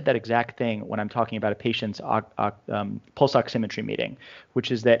 I have said that exact thing when I'm talking about a patient's pulse oximetry meeting,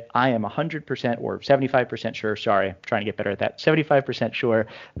 which is that I am 100% or 75% sure, sorry, I'm trying to get better at that, 75% sure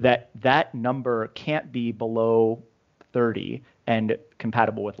that that number can't be below 30 and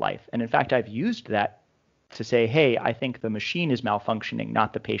compatible with life. And in fact, I've used that to say, hey, I think the machine is malfunctioning,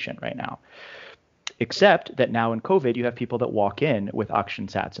 not the patient right now. Except that now in COVID, you have people that walk in with oxygen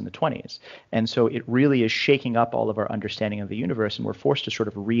sats in the 20s. And so it really is shaking up all of our understanding of the universe. And we're forced to sort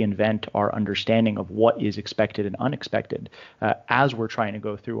of reinvent our understanding of what is expected and unexpected as we're trying to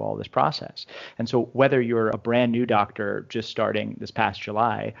go through all this process. And so whether you're a brand new doctor just starting this past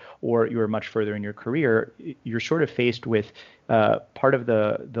July, or you're much further in your career, you're sort of faced with part of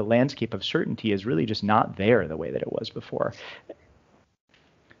the landscape of certainty is really just not there the way that it was before.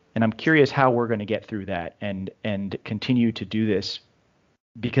 And I'm curious how we're going to get through that and continue to do this,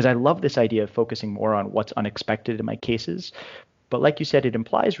 because I love this idea of focusing more on what's unexpected in my cases. But like you said, it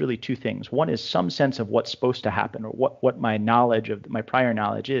implies really two things. One is some sense of what's supposed to happen, or what my knowledge of my prior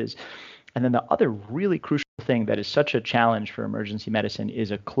knowledge is. And then the other really crucial thing that is such a challenge for emergency medicine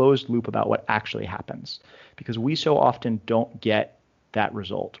is a closed loop about what actually happens, because we so often don't get that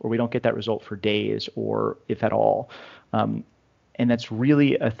result, or we don't get that result for days, or if at all. Um, and that's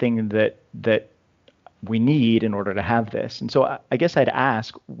really a thing that we need in order to have this. And so I guess I'd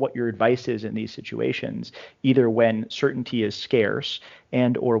ask what your advice is in these situations, either when certainty is scarce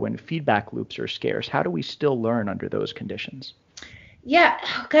and or when feedback loops are scarce. How do we still learn under those conditions? Yeah,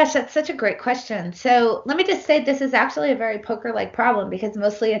 oh gosh, that's such a great question. So let me just say this is actually a very poker-like problem, because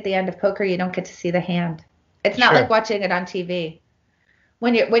mostly at the end of poker you don't get to see the hand. It's not like Sure. watching it on TV.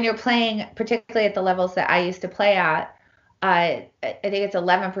 When you're playing, particularly at the levels that I used to play at, I think it's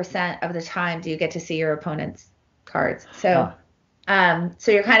 11% of the time do you get to see your opponent's cards. So Huh.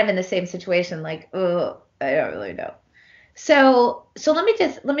 so you're kind of in the same situation, like, oh, I don't really know. So let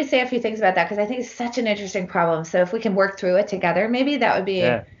me say a few things about that, because I think it's such an interesting problem. So if we can work through it together, maybe that would be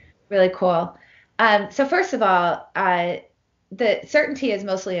Yeah. really cool. So first of all, the certainty is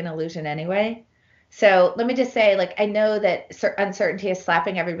mostly an illusion anyway. So let me just say, like, I know that uncertainty is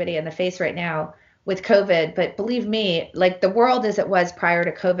slapping everybody in the face right now with COVID, but believe me, like the world as it was prior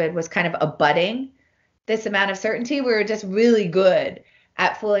to COVID was kind of abutting this amount of certainty. We were just really good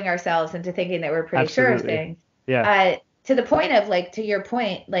at fooling ourselves into thinking that we're pretty sure of Absolutely. things. Yeah. To the point of, like, to your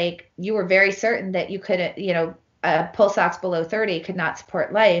point, like you were very certain that you couldn't, pulse ox below 30 could not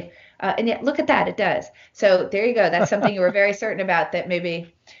support life. And yet look at that, it does. So there you go. That's something you were very certain about that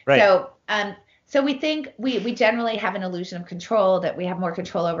maybe. Right. So we think we generally have an illusion of control, that we have more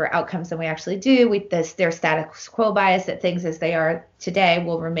control over outcomes than we actually do. There's status quo bias, that things as they are today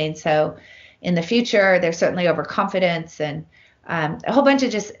will remain so in the future. There's certainly overconfidence and a whole bunch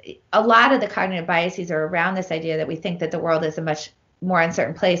of just a lot of the cognitive biases are around this idea that we think that the world is a much more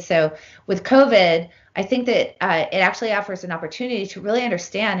uncertain place. So with COVID, I think that it actually offers an opportunity to really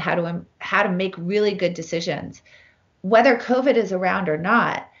understand how to make really good decisions, whether COVID is around or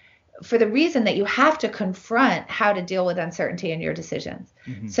not, for the reason that you have to confront how to deal with uncertainty in your decisions.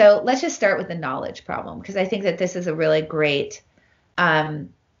 Mm-hmm. So let's just start with the knowledge problem, because I think that this is a really great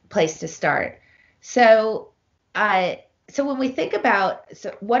place to start. So when we think about,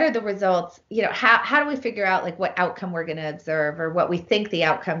 so what are the results, how do we figure out like what outcome we're going to observe, or what we think the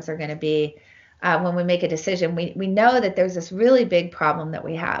outcomes are going to be when we make a decision? We know that there's this really big problem that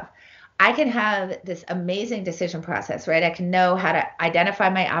we have. I can have this amazing decision process, right? I can know how to identify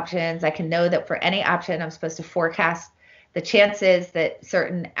my options. I can know that for any option, I'm supposed to forecast the chances that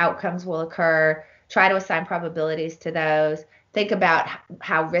certain outcomes will occur, try to assign probabilities to those, think about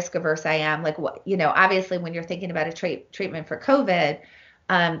how risk averse I am. Like, what, obviously when you're thinking about a treatment for COVID,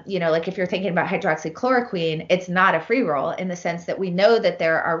 like if you're thinking about hydroxychloroquine, it's not a free roll, in the sense that we know that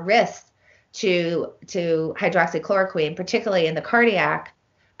there are risks to hydroxychloroquine, particularly in the cardiac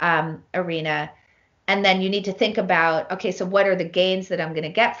arena. And then you need to think about, okay, so what are the gains that I'm going to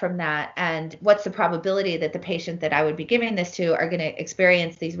get from that? And what's the probability that the patient that I would be giving this to are going to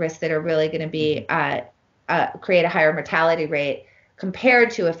experience these risks that are really going to be create a higher mortality rate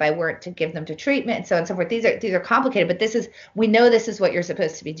compared to if I weren't to give them to treatment, and so on and so forth. These are complicated, but we know this is what you're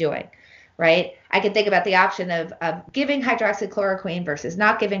supposed to be doing, right? I can think about the option of giving hydroxychloroquine versus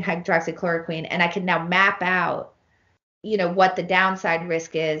not giving hydroxychloroquine, and I can now map out, what the downside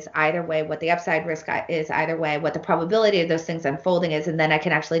risk is either way, what the upside risk is either way, what the probability of those things unfolding is, and then I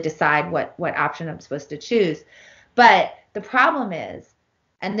can actually decide what option I'm supposed to choose. But the problem is,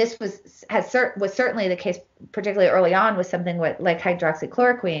 and this was certainly the case, particularly early on with something like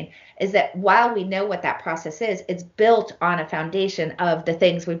hydroxychloroquine, is that while we know what that process is, it's built on a foundation of the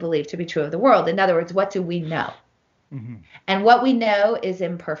things we believe to be true of the world. In other words, what do we know? Mm-hmm. And what we know is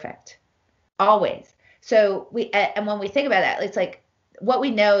imperfect, always. So and when we think about that, it's like what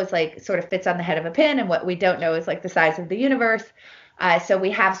we know is like sort of fits on the head of a pin, and what we don't know is like the size of the universe. So we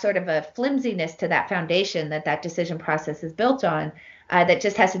have sort of a flimsiness to that foundation that decision process is built on. That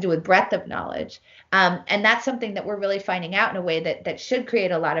just has to do with breadth of knowledge. And that's something that we're really finding out in a way that should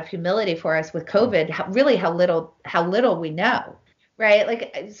create a lot of humility for us with COVID, how little we know, right?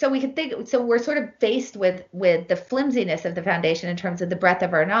 Like, so we can think, so we're sort of faced with the flimsiness of the foundation in terms of the breadth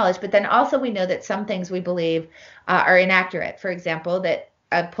of our knowledge, but then also we know that some things we believe are inaccurate. For example, that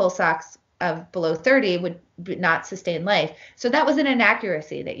a pulse ox of below 30 would not sustain life. So that was an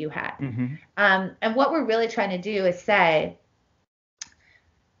inaccuracy that you had. Mm-hmm. And what we're really trying to do is say,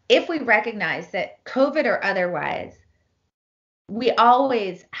 if we recognize that COVID or otherwise, we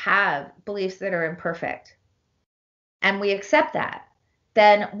always have beliefs that are imperfect, and we accept that,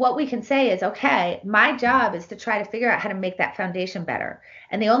 then what we can say is, okay, my job is to try to figure out how to make that foundation better.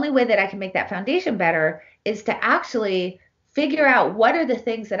 And the only way that I can make that foundation better is to actually figure out what are the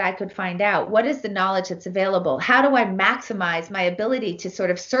things that I could find out. What is the knowledge that's available? How do I maximize my ability to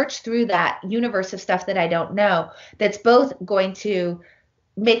sort of search through that universe of stuff that I don't know, that's both going to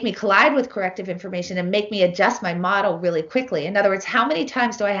make me collide with corrective information and make me adjust my model really quickly. In other words, how many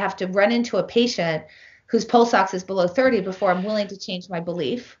times do I have to run into a patient whose pulse ox is below 30 before I'm willing to change my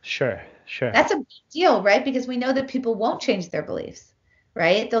belief? Sure. That's a big deal, right? Because we know that people won't change their beliefs,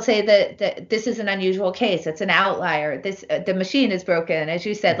 right? They'll say that this is an unusual case. It's an outlier. The machine is broken. As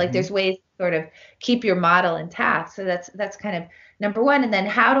you said, like there's ways to sort of keep your model intact. So that's kind of number one. And then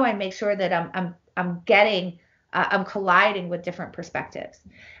how do I make sure that I'm colliding with different perspectives?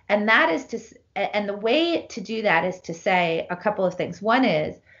 And the way to do that is to say a couple of things. One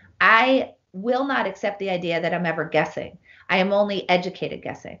is, I will not accept the idea that I'm ever guessing. I am only educated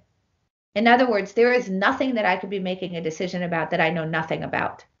guessing. In other words, there is nothing that I could be making a decision about that I know nothing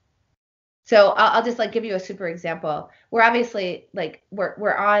about. So I'll just like give you a super example. We're obviously like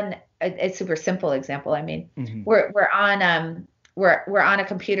we're on a super simple example. I mean, Hmm. we're on a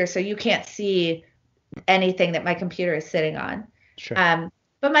computer, so you can't see anything that my computer is sitting on. Sure. Um,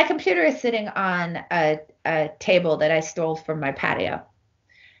 but my computer is sitting on a table that I stole from my patio.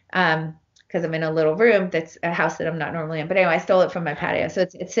 Because I'm in a little room that's a house that I'm not normally in. But anyway, I stole it from my patio. So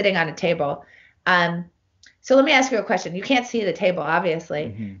it's sitting on a table. Um, so let me ask you a question. You can't see the table, obviously.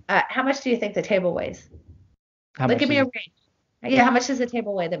 Hmm. How much do you think the table weighs? How Like, much give me is a it? range. Yeah, how much does the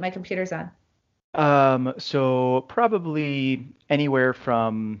table weigh that my computer's on? So probably anywhere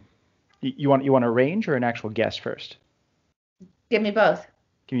from you want a range or an actual guess first? Give me both.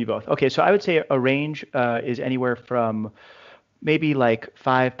 Give me both. Okay, so I would say a range is anywhere from maybe like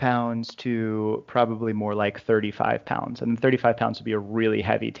 5 pounds to probably more like 35 pounds. And 35 pounds would be a really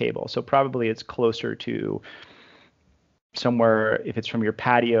heavy table. So probably it's closer to somewhere, if it's from your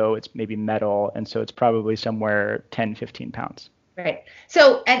patio, it's maybe metal. And so it's probably somewhere 10, 15 pounds. Right.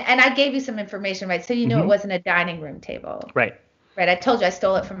 So, and I gave you some information, right? So you knew it Hmm. wasn't a dining room table, Right. right? I told you I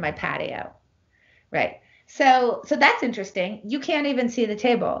stole it from my patio, right? So that's interesting. You can't even see the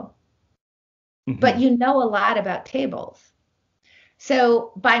table, but Hmm. you know a lot about tables.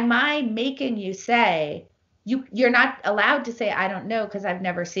 So by my making you say, you're not allowed to say I don't know because I've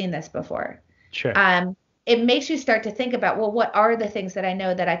never seen this before. Sure. Um, it makes you start to think about, well, what are the things that I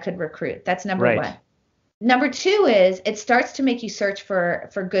know that I could recruit? That's number Right. one. Number two is it starts to make you search for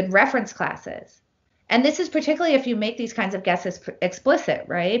good reference classes. And this is particularly if you make these kinds of guesses explicit,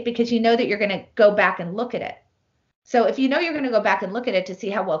 right? Because you know that you're going to go back and look at it. So if you know you're going to go back and look at it to see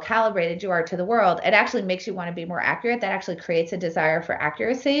how well calibrated you are to the world, it actually makes you want to be more accurate. That actually creates a desire for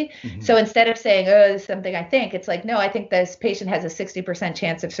accuracy. Hmm. So instead of saying, oh, this is something I think, it's like, no, I think this patient has a 60%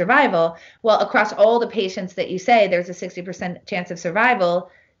 chance of survival. Well, across all the patients that you say there's a 60% chance of survival,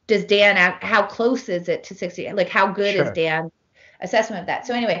 does Dan, how close is it to 60? Like, how good is Sure. Dan's assessment of that?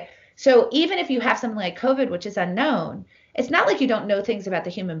 So anyway, so even if you have something like COVID, which is unknown, it's not like you don't know things about the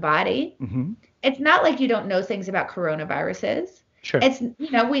human body. Hmm. It's not like you don't know things about coronaviruses. Sure. It's,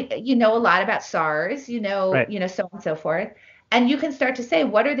 you know a lot about SARS, Right. so on and so forth. And you can start to say,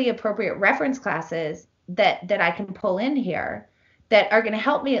 what are the appropriate reference classes that I can pull in here that are going to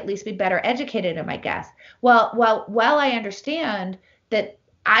help me at least be better educated in my guess. While I understand that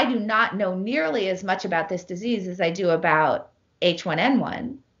I do not know nearly as much about this disease as I do about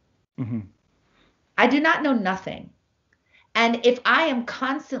H1N1, Hmm. I do not know nothing. And if I am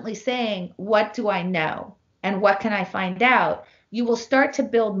constantly saying, what do I know? And what can I find out? You will start to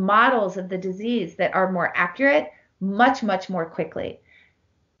build models of the disease that are more accurate much, much more quickly.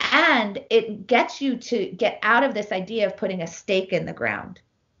 And it gets you to get out of this idea of putting a stake in the ground.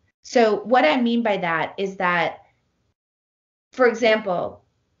 So, what I mean by that is that, for example,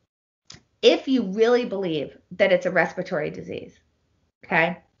 if you really believe that it's a respiratory disease,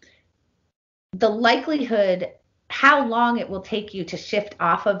 okay, the likelihood, how long it will take you to shift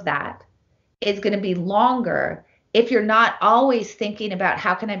off of that is going to be longer if you're not always thinking about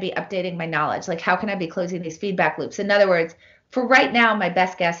how can I be updating my knowledge? Like, how can I be closing these feedback loops? In other words, for right now, my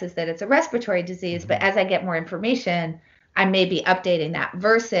best guess is that it's a respiratory disease, but Hmm. as I get more information, I may be updating that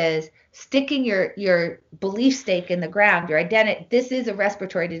versus sticking your belief stake in the ground, your identity. This is a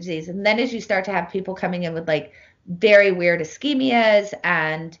respiratory disease. And then as you start to have people coming in with like very weird ischemias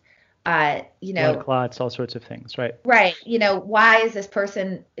and, uh, you Blood know, clots, all sorts of things. Right. right, why is this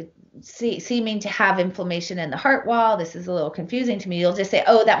person seeming to have inflammation in the heart wall? This is a little confusing to me. You'll just say,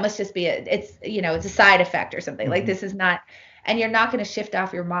 oh, that must just be it's a side effect or something. Like Hmm. this is not, and you're not going to shift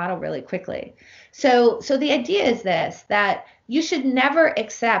off your model really quickly. So the idea is this, that you should never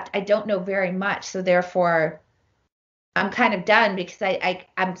accept, I don't know very much, so therefore I'm kind of done because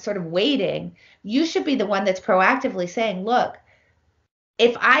I'm sort of waiting. You should be the one that's proactively saying, look,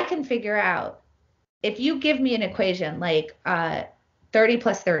 if I can figure out, if you give me an equation like 30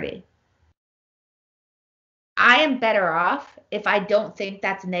 plus 30, I am better off if I don't think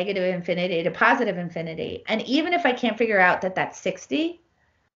that's negative infinity to positive infinity. And even if I can't figure out that that's 60,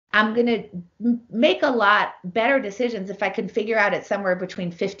 I'm going to make a lot better decisions if I can figure out it's somewhere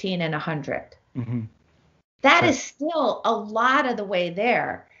between 15 and 100. Hmm. That Sure. is still a lot of the way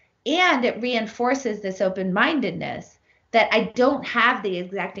there. And it reinforces this open mindedness that I don't have the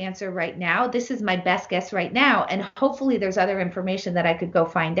exact answer right now. This is my best guess right now. And hopefully, there's other information that I could go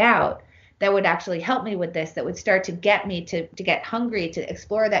find out that would actually help me with this, that would start to get me to get hungry to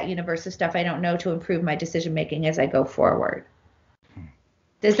explore that universe of stuff I don't know to improve my decision making as I go forward.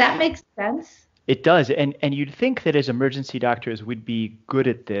 Does that make sense? It does. And you'd think that as emergency doctors we'd be good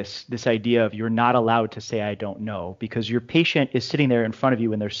at this idea of you're not allowed to say I don't know, because your patient is sitting there in front of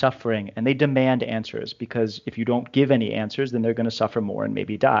you and they're suffering and they demand answers, because if you don't give any answers then they're going to suffer more and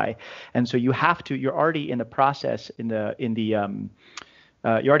maybe die. And so you're already in the process you're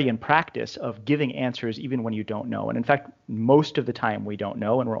already in practice of giving answers even when you don't know. And in fact, most of the time we don't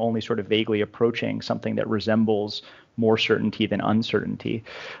know, and we're only sort of vaguely approaching something that resembles more certainty than uncertainty.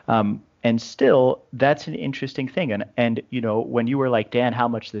 And still, that's an interesting thing. And when you were like, Dan, how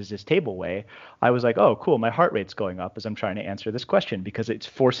much does this table weigh? I was like, oh, cool. My heart rate's going up as I'm trying to answer this question because it's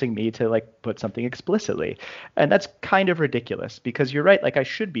forcing me to like put something explicitly. And that's kind of ridiculous because you're right. Like I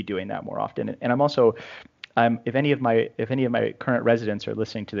should be doing that more often. And I'm also if any of my current residents are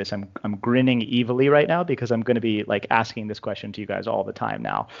listening to this, I'm grinning evilly right now because I'm going to be like asking this question to you guys all the time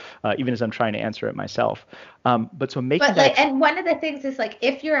now, even as I'm trying to answer it myself. But so making But that like, and one of the things is like,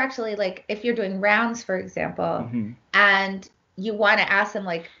 if you're actually like, if you're doing rounds, for example, Mhm. and you want to ask them,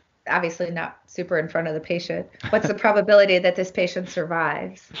 like, obviously not super in front of the patient, what's the probability that this patient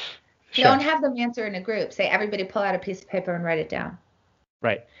survives? Don't Sure. have them answer in a group. Say, everybody pull out a piece of paper and write it down.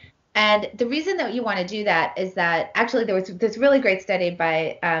 Right. And the reason that you want to do that is that actually there was this really great study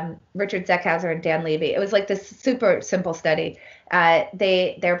by Richard Zeckhauser and Dan Levy. It was like this super simple study.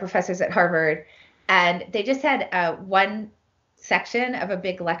 They're professors at Harvard, and they just had one section of a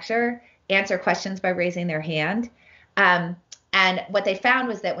big lecture answer questions by raising their hand. Um, and what they found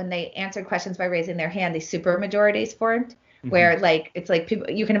was that when they answered questions by raising their hand, these super majorities formed, Hmm. where like it's like people,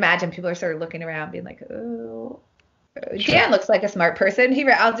 you can imagine people are sort of looking around, being like, oh, Sure. Dan looks like a smart person.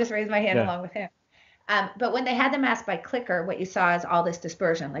 I'll just raise my hand Yeah. along with him. But when they had them asked by clicker, what you saw is all this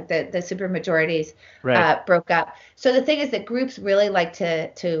dispersion, like the super majorities Right. broke up. So the thing is that groups really like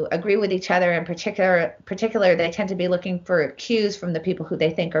to agree with each other. In particular, they tend to be looking for cues from the people who they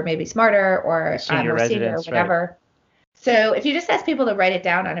think are maybe smarter The or senior more senior or residents. Right. whatever. So if you just ask people to write it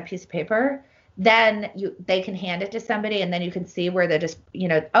down on a piece of paper, then they can hand it to somebody, and then you can see where they're just,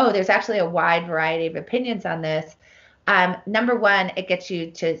 oh, there's actually a wide variety of opinions on this. Number one, it gets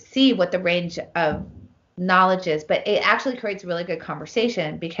you to see what the range of knowledge is, but it actually creates really good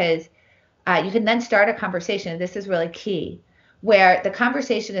conversation because you can then start a conversation. This is really key, where the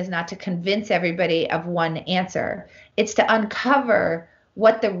conversation is not to convince everybody of one answer, it's to uncover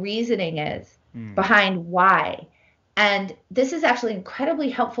what the reasoning is Mm. behind why. And this is actually incredibly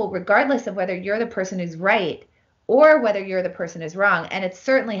helpful, regardless of whether you're the person who's right or whether you're the person who's wrong. And it's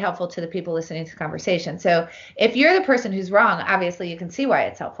certainly helpful to the people listening to the conversation. So if you're the person who's wrong, obviously you can see why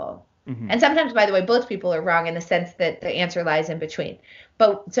it's helpful. Hmm. And sometimes, by the way, both people are wrong in the sense that the answer lies in between.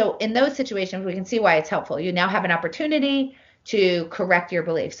 But so in those situations, we can see why it's helpful. You now have an opportunity to correct your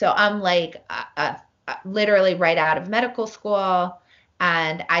beliefs. So I'm like literally right out of medical school,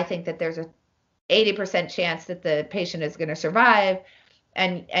 and I think that there's a 80% chance that the patient is going to survive.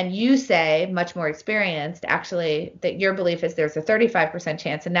 And you say, much more experienced, actually, that your belief is there's a 35%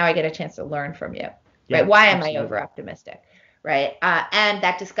 chance, and now I get a chance to learn from you, right? Yeah. Why am I over Absolutely. optimistic, right? And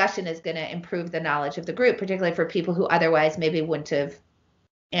that discussion is going to improve the knowledge of the group, particularly for people who otherwise maybe wouldn't have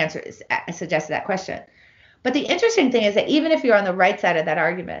answered suggested that question. But the interesting thing is that even if you're on the right side of that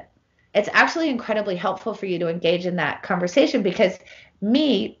argument, it's actually incredibly helpful for you to engage in that conversation because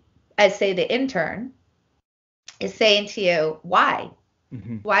me, as say the intern, is saying to you, why?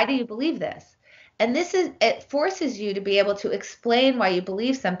 Hmm. Why do you believe this? And it forces you to be able to explain why you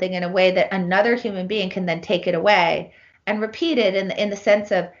believe something in a way that another human being can then take it away and repeat it in the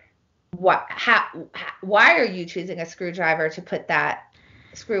sense of why are you choosing a screwdriver to put that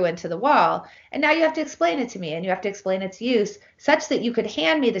screw into the wall? And now you have to explain it to me, and you have to explain its use such that you could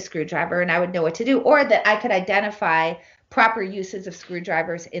hand me the screwdriver and I would know what to do, or that I could identify proper uses of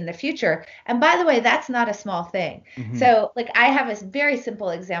screwdrivers in the future. And by the way, that's not a small thing. Hmm. So, like, I have a very simple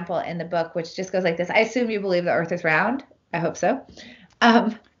example in the book, which just goes like this. I assume you believe the earth is round. I hope so.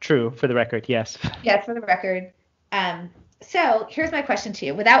 Um, True. For the record, yes. yeah, for the record. Um, so here's my question to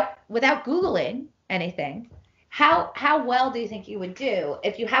you. Without Googling anything, how well do you think you would do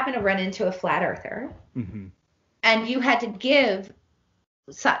if you happen to run into a flat earther Hmm. and you had to give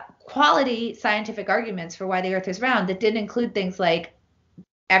quality scientific arguments for why the earth is round that didn't include things like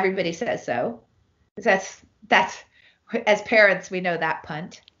everybody says so? That's as parents we know that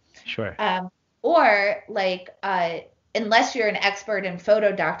punt. Sure. Um, or like unless you're an expert in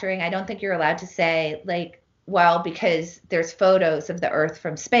photo doctoring, I don't think you're allowed to say like, well, because there's photos of the Earth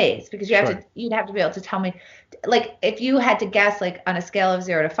from space, because Sure. you'd have to be able to tell me, like, if you had to guess, like, on a scale of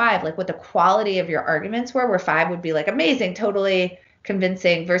 0 to 5, like, what the quality of your arguments were, where 5 would be like amazing, totally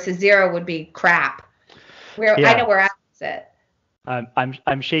convincing, versus 0 would be crap. Where I Yeah. know where I sit.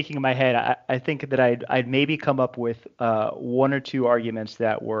 I'm shaking my head. I think that I'd maybe come up with one or two arguments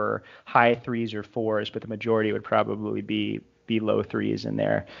that were high threes or fours, but the majority would probably be low threes in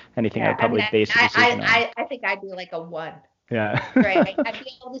there. Anything Yeah, I'd I mean, probably base a decision on. I think I'd be like a one, Yeah. right? I'd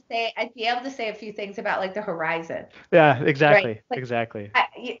be able to say a few things about like the horizon, Yeah, right? exactly. Like, Exactly.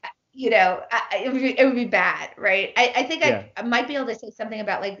 it would be bad, right? I think Yeah. I might be able to say something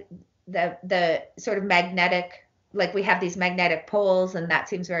about like the sort of magnetic, like we have these magnetic poles, and that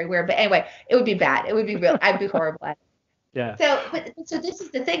seems very weird. But anyway, it would be bad. It would be real. I'd be horrible at it. Yeah. So this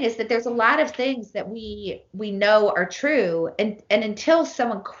is the thing is that there's a lot of things that we know are true, and until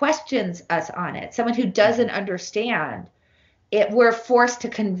someone questions us on it, someone who doesn't Hmm. understand it, we're forced to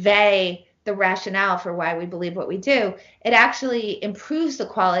convey the rationale for why we believe what we do. It actually improves the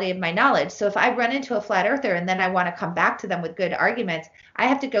quality of my knowledge. So if I run into a flat earther and then I want to come back to them with good arguments, I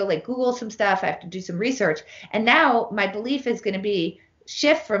have to go like Google some stuff, I have to do some research. And now my belief is going to be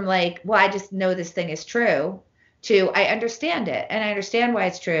shift from like, well, I just know this thing is true, to I understand it and I understand why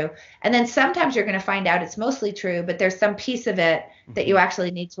it's true. And then sometimes you're going to find out it's mostly true, but there's some piece of it that you Hmm.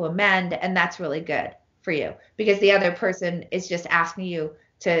 actually need to amend, and that's really good for you because the other person is just asking you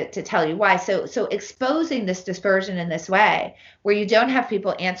to tell you why. So exposing this dispersion in this way, where you don't have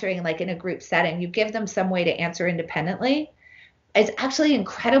people answering like in a group setting, you give them some way to answer independently, is actually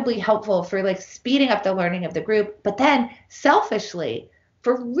incredibly helpful for like speeding up the learning of the group, but then selfishly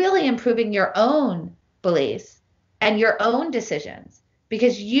for really improving your own beliefs and your own decisions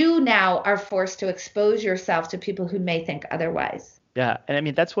because you now are forced to expose yourself to people who may think otherwise. Yeah, and I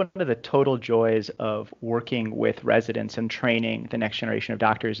mean that's one of the total joys of working with residents and training the next generation of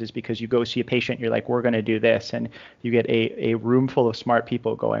doctors is because you go see a patient, you're like, we're going to do this, and you get a room full of smart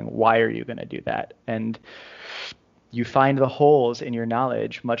people going, why are you going to do that? And you find the holes in your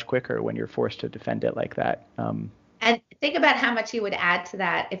knowledge much quicker when you're forced to defend it like that. And think about how much you would add to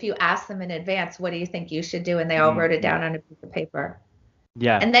that if you asked them in advance, what do you think you should do? And they all wrote it Mhm. down on a piece of paper.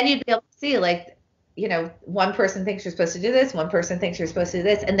 Yeah, And then you'd be able to see, like, one person thinks you're supposed to do this, one person thinks you're supposed to do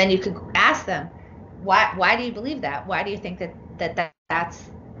this. And then you could ask them, why do you believe that? Why do you think that's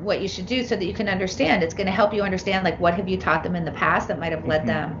what you should do so that you can understand? It's going to help you understand, like, what have you taught them in the past that might have led hmm,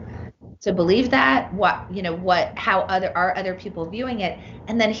 them to believe that? How other people viewing it?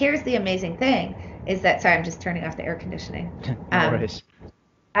 And then here's the amazing thing is that, sorry, I'm just turning off the air conditioning. no Um, worries.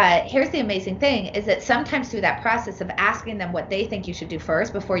 Here's the amazing thing is that sometimes through that process of asking them what they think you should do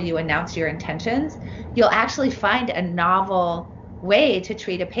first before you announce your intentions, you'll actually find a novel way to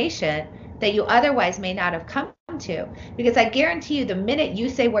treat a patient that you otherwise may not have come to. Because I guarantee you, the minute you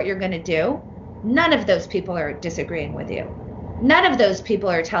say what you're going to do, none of those people are disagreeing with you. None of those people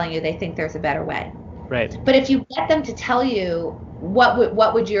are telling you they think there's a better way. Right. But if you get them to tell you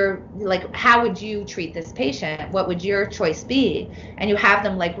what would your like how would you treat this patient? What would your choice be? And you have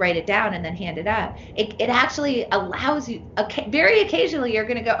them like write it down and then hand it up. It actually allows you very occasionally you're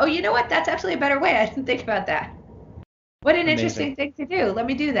going to go, "Oh, you know what? That's actually a better way. I didn't think about that. What an Amazing. interesting thing to do. Let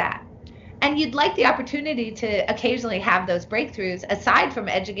me do that." And you'd like the opportunity to occasionally have those breakthroughs aside from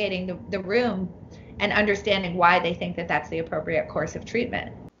educating the room and understanding why they think that that's the appropriate course of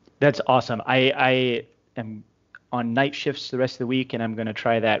treatment. That's awesome. I am on night shifts the rest of the week, and I'm going to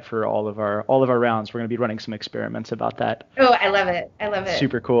try that for all of our rounds. We're going to be running some experiments about that. Oh, I love it. I love it.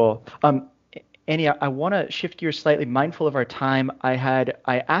 Super cool. Annie, I want to shift gears slightly, mindful of our time. I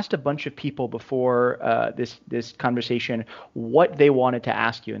asked a bunch of people before this conversation what they wanted to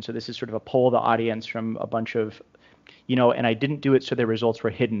ask you, and so this is sort of a poll of the audience from a bunch of and I didn't do it so their results were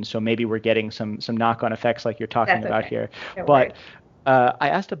hidden. So maybe we're getting some knock-on effects like you're talking That's about okay. here. Don't But worry. I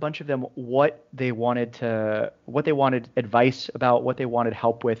asked a bunch of them what they wanted advice about, what they wanted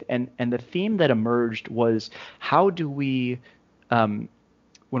help with, and the theme that emerged was how do we um,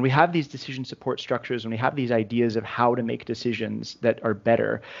 when we have these decision support structures, when we have these ideas of how to make decisions that are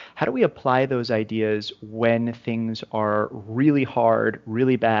better, how do we apply those ideas when things are really hard,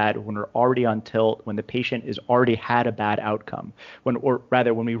 really bad, when we're already on tilt, when the patient has already had a bad outcome, or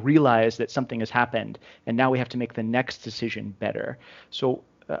rather, when we realize that something has happened and now we have to make the next decision better. So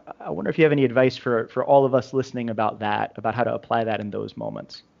I wonder if you have any advice for all of us listening about that, about how to apply that in those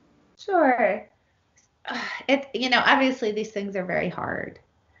moments. Sure. Obviously these things are very hard.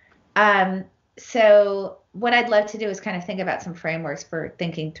 Um, so what I'd love to do is kind of think about some frameworks for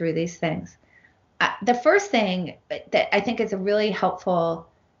thinking through these things. The first thing that I think is a really helpful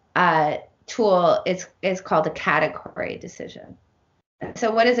uh, tool is called a category decision.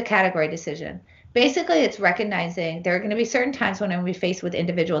 So what is a category decision? Basically, it's recognizing there are going to be certain times when I'm going to be faced with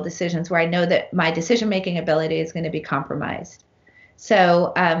individual decisions where I know that my decision making ability is going to be compromised.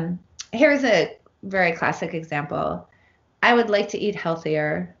 So here's a very classic example. I would like to eat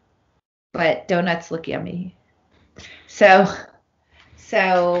healthier, but donuts look yummy. So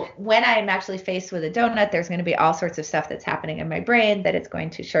So when I'm actually faced with a donut, there's going to be all sorts of stuff that's happening in my brain that it's going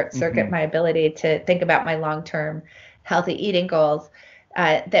to short circuit Hmm. my ability to think about my long-term healthy eating goals.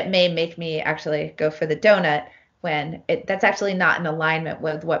 That may make me actually go for the donut when that's actually not in alignment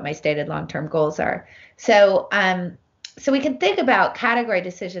with what my stated long-term goals are. So, so we can think about category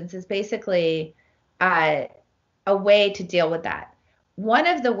decisions as basically uh, a way to deal with that. One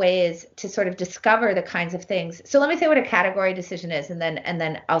of the ways to sort of discover the kinds of things. So let me say what a category decision is, and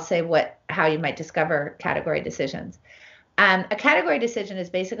then I'll say what how you might discover category decisions. A category decision is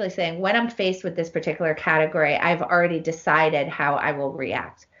basically saying when I'm faced with this particular category, I've already decided how I will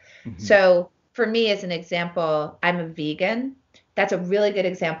react. Hmm. So for me, as an example, I'm a vegan. That's a really good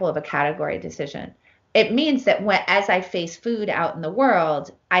example of a category decision. It means that as I face food out in the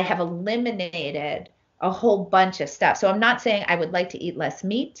world, I have eliminated a whole bunch of stuff. So I'm not saying I would like to eat less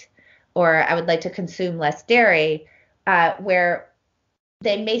meat or I would like to consume less dairy, where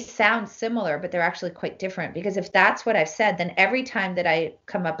they may sound similar, but they're actually quite different. Because if that's what I've said, then every time that I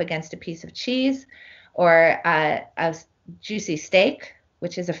come up against a piece of cheese or a juicy steak,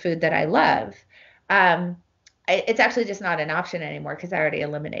 which is a food that I love, um, it's actually just not an option anymore because I already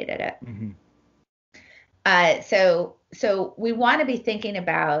eliminated it. Hmm. So we want to be thinking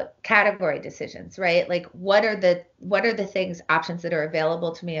about category decisions, right? Like what are the things options that are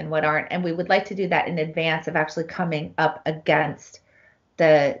available to me and what aren't, and we would like to do that in advance of actually coming up against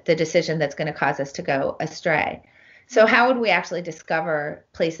the decision that's going to cause us to go astray. So how would we actually discover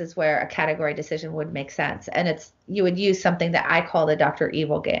places where a category decision would make sense? And it's you would use something that I call the Dr.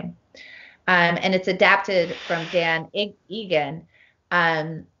 Evil game. And it's adapted from Dan Egan,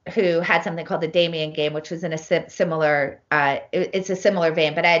 who had something called the Damien game, which was in a similar, it's a similar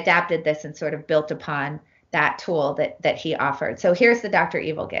vein, but I adapted this and sort of built upon that tool that he offered. So here's the Dr.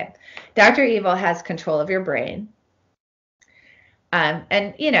 Evil game. Dr. Evil has control of your brain.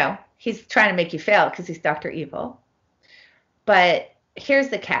 And he's trying to make you fail because he's Dr. Evil. But here's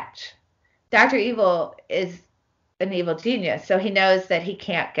the catch. Dr. Evil is an evil genius, so he knows that he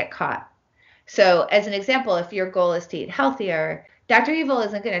can't get caught. So, as an example, if your goal is to eat healthier, Dr. Evil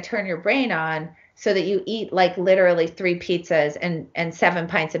isn't going to turn your brain on so that you eat like literally 3 pizzas and 7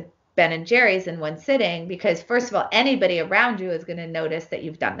 pints of Ben and Jerry's in one sitting, because first of all, anybody around you is going to notice that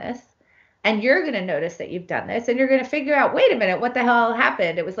you've done this. And you're going to notice that you've done this, and you're going to figure out, wait a minute, what the hell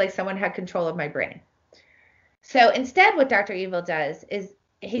happened? It was like someone had control of my brain. So instead, what Dr. Evil does is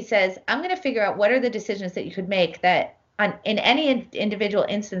he says, I'm going to figure out what are the decisions that you could make that in any individual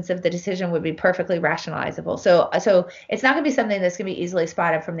instance of the decision would be perfectly rationalizable. So it's not going to be something that's going to be easily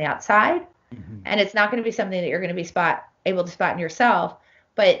spotted from the outside, Hmm. and it's not going to be something that you're going to be able to spot in yourself.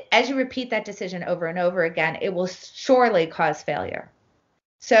 But as you repeat that decision over and over again, it will surely cause failure.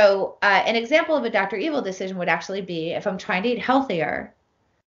 So an example of a Dr. Evil decision would actually be if I'm trying to eat healthier,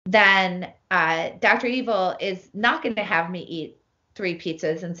 then Dr. Evil is not going to have me eat 3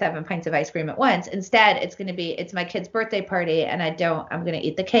 pizzas and 7 pints of ice cream at once. Instead, it's my kid's birthday party and I'm going to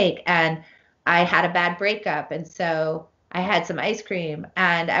eat the cake. And I had a bad breakup. And so I had some ice cream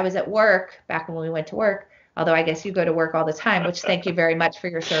and I was at work back when we went to work. Although I guess you go to work all the time, which thank you very much for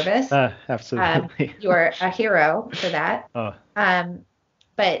your service. Absolutely. You're a hero for that. Oh. Um,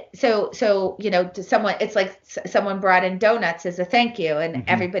 but to someone, it's like someone brought in donuts as a thank you, and Hmm.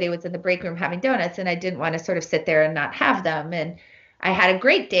 everybody was in the break room having donuts, and I didn't want to sort of sit there and not have them. And I had a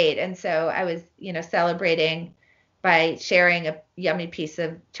great date, and so I was, celebrating by sharing a yummy piece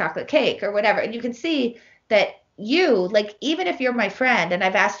of chocolate cake or whatever. And you can see that like, even if you're my friend and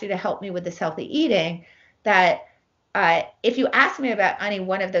I've asked you to help me with this healthy eating, that if you ask me about any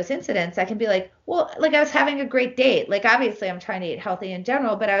one of those incidents, I can be like, well, like I was having a great date. Like obviously I'm trying to eat healthy in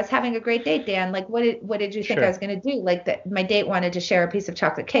general, but I was having a great date, Dan. Like what did you think I Sure. was going to do? Like that my date wanted to share a piece of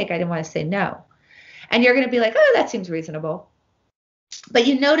chocolate cake. I didn't want to say no. And you're going to be like, oh, that seems reasonable. But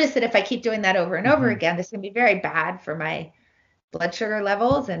you notice that if I keep doing that over and over Hmm. again, this is going to be very bad for my blood sugar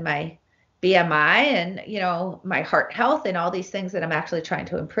levels and my BMI and my heart health and all these things that I'm actually trying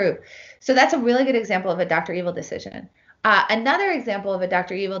to improve. So that's a really good example of a Dr. Evil decision. Another example of a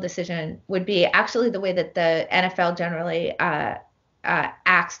Dr. Evil decision would be actually the way that the NFL generally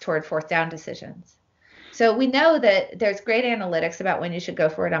acts toward fourth down decisions. So we know that there's great analytics about when you should go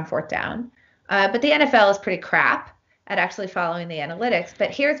for it on fourth down, but the NFL is pretty crap at actually following the analytics.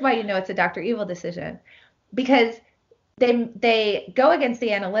 But here's why you know it's a Dr. Evil decision, because they go against the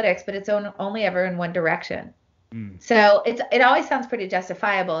analytics, but it's only ever in one direction. Mm. So it always sounds pretty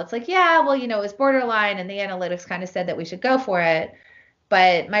justifiable. It's like, yeah, well, it was borderline, and the analytics kind of said that we should go for it.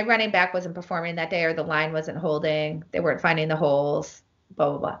 but my running back wasn't performing that day, or the line wasn't holding, they weren't finding the holes, blah,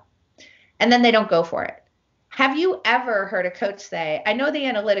 blah, blah. And then they don't go for it. Have you ever heard a coach say, I know the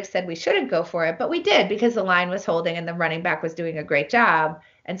analytics said we shouldn't go for it, but we did because the line was holding and the running back was doing a great job.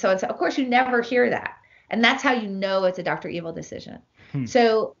 And so it's, of course, you never hear that. And that's how you know it's a Dr. Evil decision.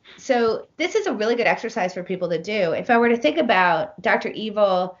 So this is a really good exercise for people to do. If I were to think about Dr.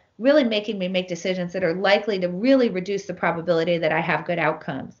 Evil really making me make decisions that are likely to really reduce the probability that I have good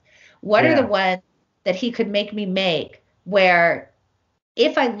outcomes, what are the ones that he could make me make where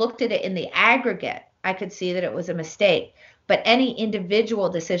if I looked at it in the aggregate, I could see that it was a mistake, but any individual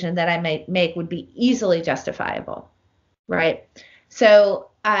decision that I might make would be easily justifiable, right?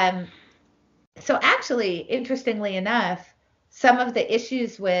 So actually, interestingly enough, some of the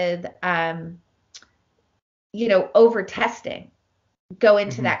issues with, over testing go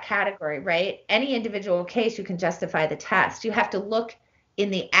into that category, right? Any individual case, you can justify the test. You have to look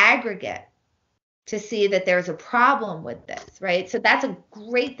in the aggregate to see that there's a problem with this, right? So that's a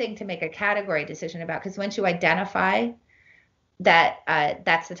great thing to make a category decision about, because once you identify that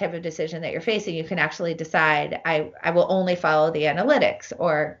that's the type of decision that you're facing, you can actually decide, I will only follow the analytics,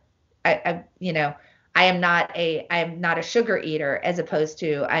 or I am not a sugar eater, as opposed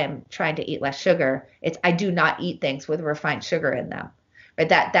to I am trying to eat less sugar. It's I do not eat things with refined sugar in them, right?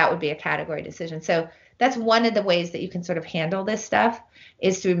 That would be a category decision. So that's one of the ways that you can sort of handle this stuff,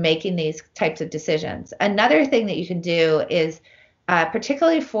 is through making these types of decisions. Another thing that you can do is,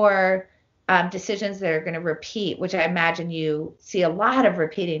 particularly for decisions that are going to repeat, which I imagine you see a lot of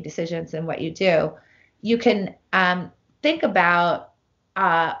repeating decisions in what you do, you can think about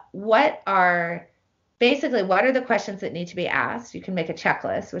what are the questions that need to be asked. You can make a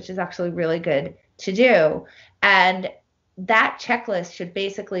checklist, which is actually really good to do. And that checklist should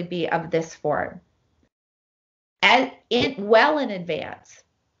basically be of this form. Well in advance,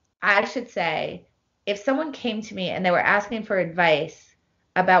 I should say, if someone came to me and they were asking for advice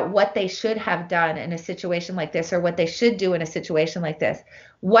about what they should have done in a situation like this, or what they should do in a situation like this,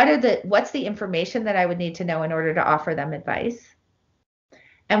 what's the information that I would need to know in order to offer them advice?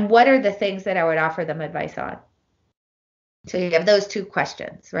 And what are the things that I would offer them advice on? So you have those two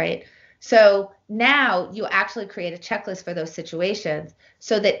questions, right? So now you actually create a checklist for those situations,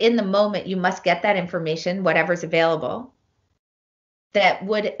 so that in the moment you must get that information, whatever's available, that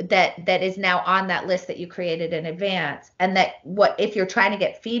is now on that list that you created in advance. And that if you're trying to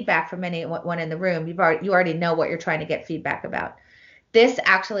get feedback from anyone in the room, you already know what you're trying to get feedback about. This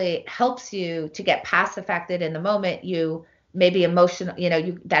actually helps you to get past the fact that in the moment you may be emotional,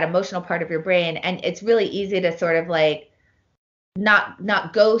 that emotional part of your brain, and it's really easy to sort of like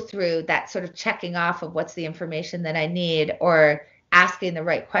not go through that sort of checking off of what's the information that I need, or asking the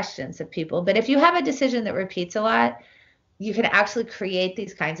right questions of people. But if you have a decision that repeats a lot, you can actually create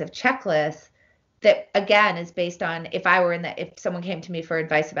these kinds of checklists that, again, is based on, if someone came to me for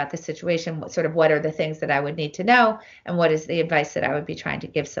advice about this situation, what are the things that I would need to know, and what is the advice that I would be trying to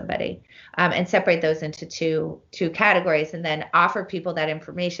give somebody, and separate those into two categories, and then offer people that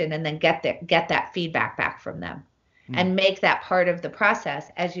information, and then get that feedback back from them. And make that part of the process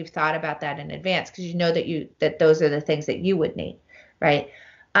as you've thought about that in advance, because you know that those are the things that you would need, right?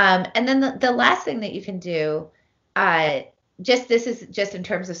 And then the last thing that you can do, this is just in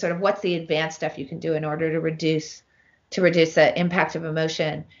terms of sort of what's the advanced stuff you can do in order to reduce the impact of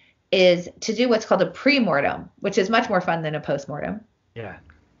emotion, is to do what's called a pre-mortem, which is much more fun than a post-mortem. Yeah.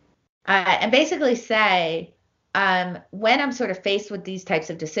 And basically say, when I'm sort of faced with these types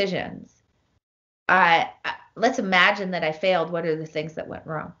of decisions, let's imagine that I failed. What are the things that went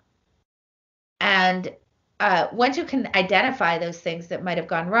wrong? And once you can identify those things that might have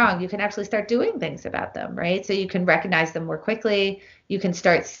gone wrong, you can actually start doing things about them, right? So you can recognize them more quickly. You can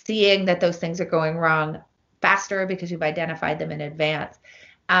start seeing that those things are going wrong faster because you've identified them in advance.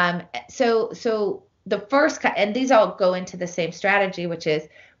 So the first, and these all go into the same strategy, which is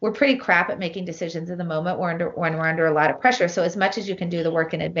we're pretty crap at making decisions in the moment when we're under a lot of pressure. So as much as you can do the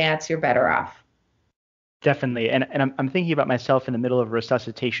work in advance, you're better off. Definitely. And I'm thinking about myself in the middle of a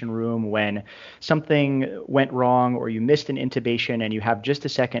resuscitation room when something went wrong, or you missed an intubation, and you have just a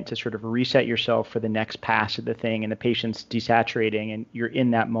second to sort of reset yourself for the next pass of the thing, and the patient's desaturating, and you're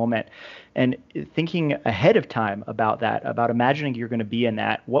in that moment. And thinking ahead of time about that, about imagining you're going to be in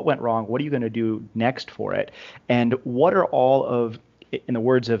that, what went wrong, what are you going to do next for it, and what are all of, in the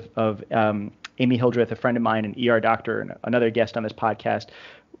words of Amy Hildreth, a friend of mine, an ER doctor, and another guest on this podcast,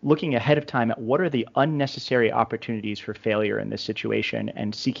 looking ahead of time at what are the unnecessary opportunities for failure in this situation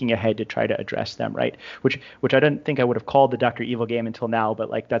and seeking ahead to try to address them, right? Which I don't think I would have called the Dr. Evil game until now, but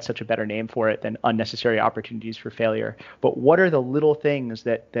like that's such a better name for it than unnecessary opportunities for failure. But what are the little things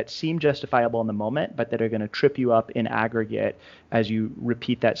that seem justifiable in the moment, but that are going to trip you up in aggregate as you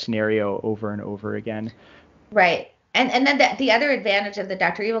repeat that scenario over and over again? Right. And then the other advantage of the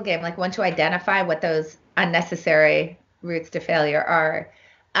Dr. Evil game, like once you identify what those unnecessary routes to failure are,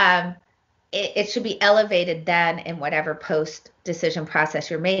 um, it should be elevated then in whatever post decision process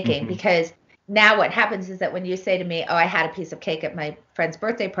you're making. Mm-hmm. Because now what happens is that when you say to me, oh, I had a piece of cake at my friend's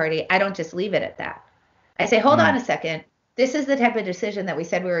birthday party, I don't just leave it at that. I say, hold on a second. This is the type of decision that we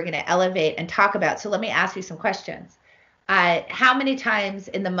said we were going to elevate and talk about. So let me ask you some questions. How many times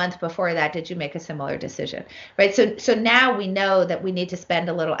in the month before that did you make a similar decision? Right. So now we know that we need to spend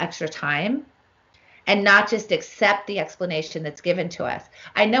a little extra time and not just accept the explanation that's given to us.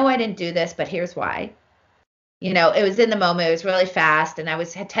 I know I didn't do this, but here's why. It was in the moment, it was really fast, and I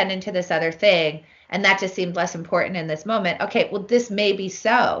was attending to this other thing, and that just seemed less important in this moment. Okay, well, this may be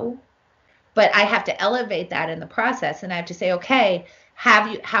so, but I have to elevate that in the process, and I have to say, okay, have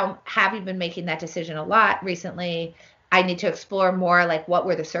you been making that decision a lot recently? I need to explore more, like what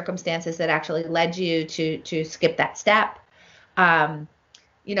were the circumstances that actually led you to skip that step, so on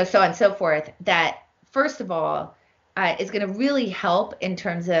and so forth. That first of all is going to really help in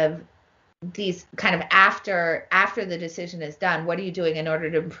terms of these kind of after the decision is done. What are you doing in order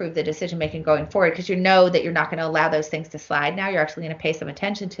to improve the decision making going forward? Because you know that you're not going to allow those things to slide. Now you're actually going to pay some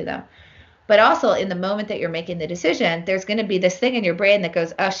attention to them. But also in the moment that you're making the decision, there's going to be this thing in your brain that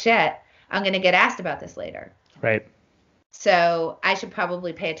goes, oh shit, I'm going to get asked about this later. Right. So I should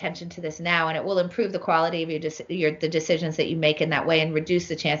probably pay attention to this now, and it will improve the quality of the decisions that you make in that way and reduce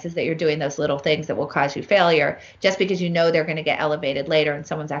the chances that you're doing those little things that will cause you failure just because you know they're going to get elevated later and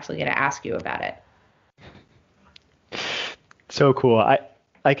someone's actually going to ask you about it. So cool.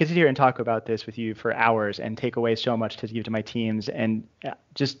 I could sit here and talk about this with you for hours and take away so much to give to my teams. And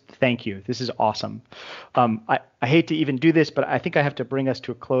just thank you. This is awesome. I hate to even do this, but I think I have to bring us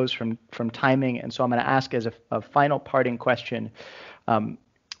to a close from timing. And so I'm going to ask as a final parting question,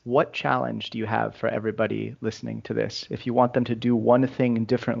 what challenge do you have for everybody listening to this? If you want them to do one thing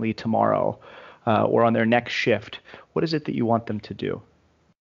differently tomorrow or on their next shift, what is it that you want them to do?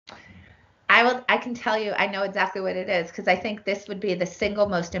 I can tell you, I know exactly what it is, because I think this would be the single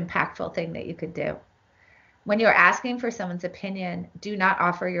most impactful thing that you could do. When you're asking for someone's opinion, do not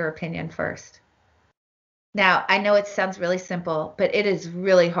offer your opinion first. Now, I know it sounds really simple, but it is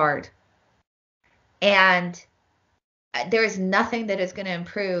really hard. And there is nothing that is going to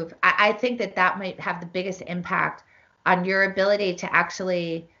improve. I think that might have the biggest impact on your ability to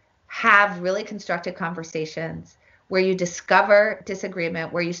actually have really constructive conversations where you discover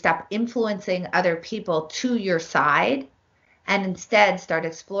disagreement, where you stop influencing other people to your side and instead start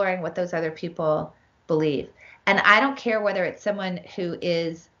exploring what those other people believe. And I don't care whether it's someone who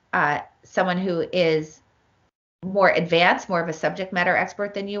is more advanced, more of a subject matter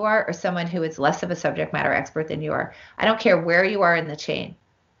expert than you are, or someone who is less of a subject matter expert than you are. I don't care where you are in the chain.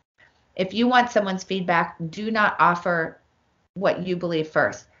 If you want someone's feedback, do not offer what you believe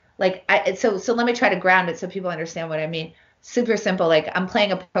first. So let me try to ground it so people understand what I mean. Super simple. Like I'm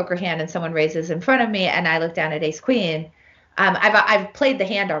playing a poker hand and someone raises in front of me and I look down at ace queen. I've played the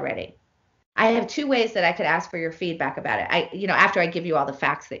hand already. I have two ways that I could ask for your feedback about it. After I give you all the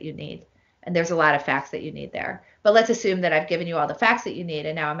facts that you need, and there's a lot of facts that you need there. But let's assume that I've given you all the facts that you need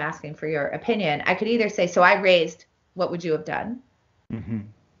and now I'm asking for your opinion. I could either say, so I raised, what would you have done? Mm-hmm.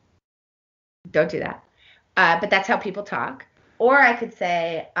 Don't do that. But that's how people talk. Or I could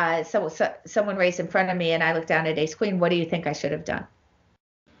say, someone raised in front of me and I looked down at ace queen. What do you think I should have done?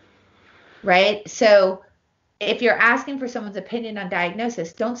 Right? So if you're asking for someone's opinion on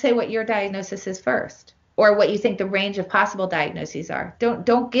diagnosis, don't say what your diagnosis is first or what you think the range of possible diagnoses are.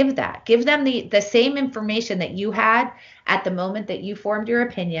 Don't give that. Give them the same information that you had at the moment that you formed your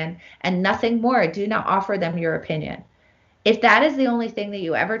opinion and nothing more. Do not offer them your opinion. If that is the only thing that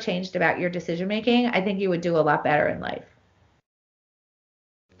you ever changed about your decision making, I think you would do a lot better in life.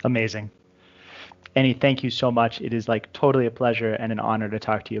 Amazing. Annie, thank you so much. It is like totally a pleasure and an honor to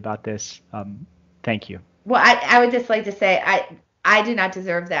talk to you about this. Thank you. Well, I would just like to say, I do not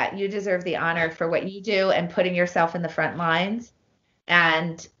deserve that. You deserve the honor for what you do and putting yourself in the front lines.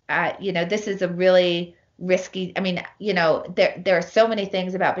 And, this is a really risky, there are so many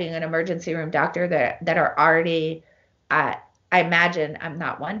things about being an emergency room doctor that are already, I imagine, I'm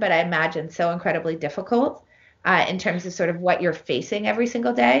not one, but I imagine so incredibly difficult in terms of sort of what you're facing every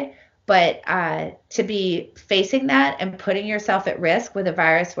single day. But to be facing that and putting yourself at risk with a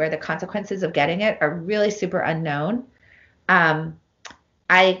virus where the consequences of getting it are really super unknown, um,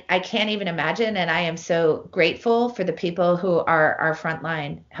 I can't even imagine. And I am so grateful for the people who are our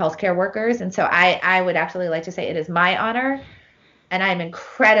frontline healthcare workers. And so I would actually like to say it is my honor. And I'm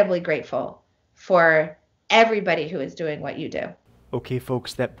incredibly grateful for everybody who is doing what you do. Okay,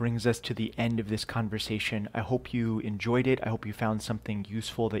 folks, that brings us to the end of this conversation. I hope you enjoyed it. I hope you found something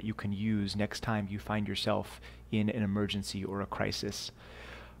useful that you can use next time you find yourself in an emergency or a crisis.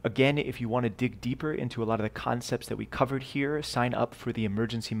 Again, if you want to dig deeper into a lot of the concepts that we covered here, sign up for the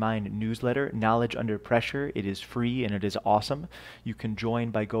Emergency Mind newsletter, Knowledge Under Pressure. It is free and it is awesome. You can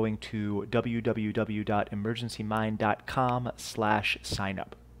join by going to www.emergencymind.com/signup.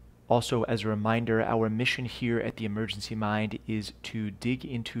 Also, as a reminder, our mission here at the Emergency Mind is to dig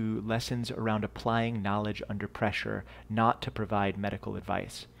into lessons around applying knowledge under pressure, not to provide medical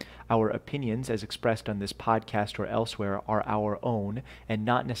advice. Our opinions, as expressed on this podcast or elsewhere, are our own and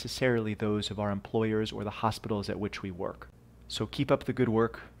not necessarily those of our employers or the hospitals at which we work. So keep up the good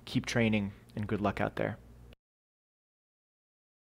work, keep training, and good luck out there.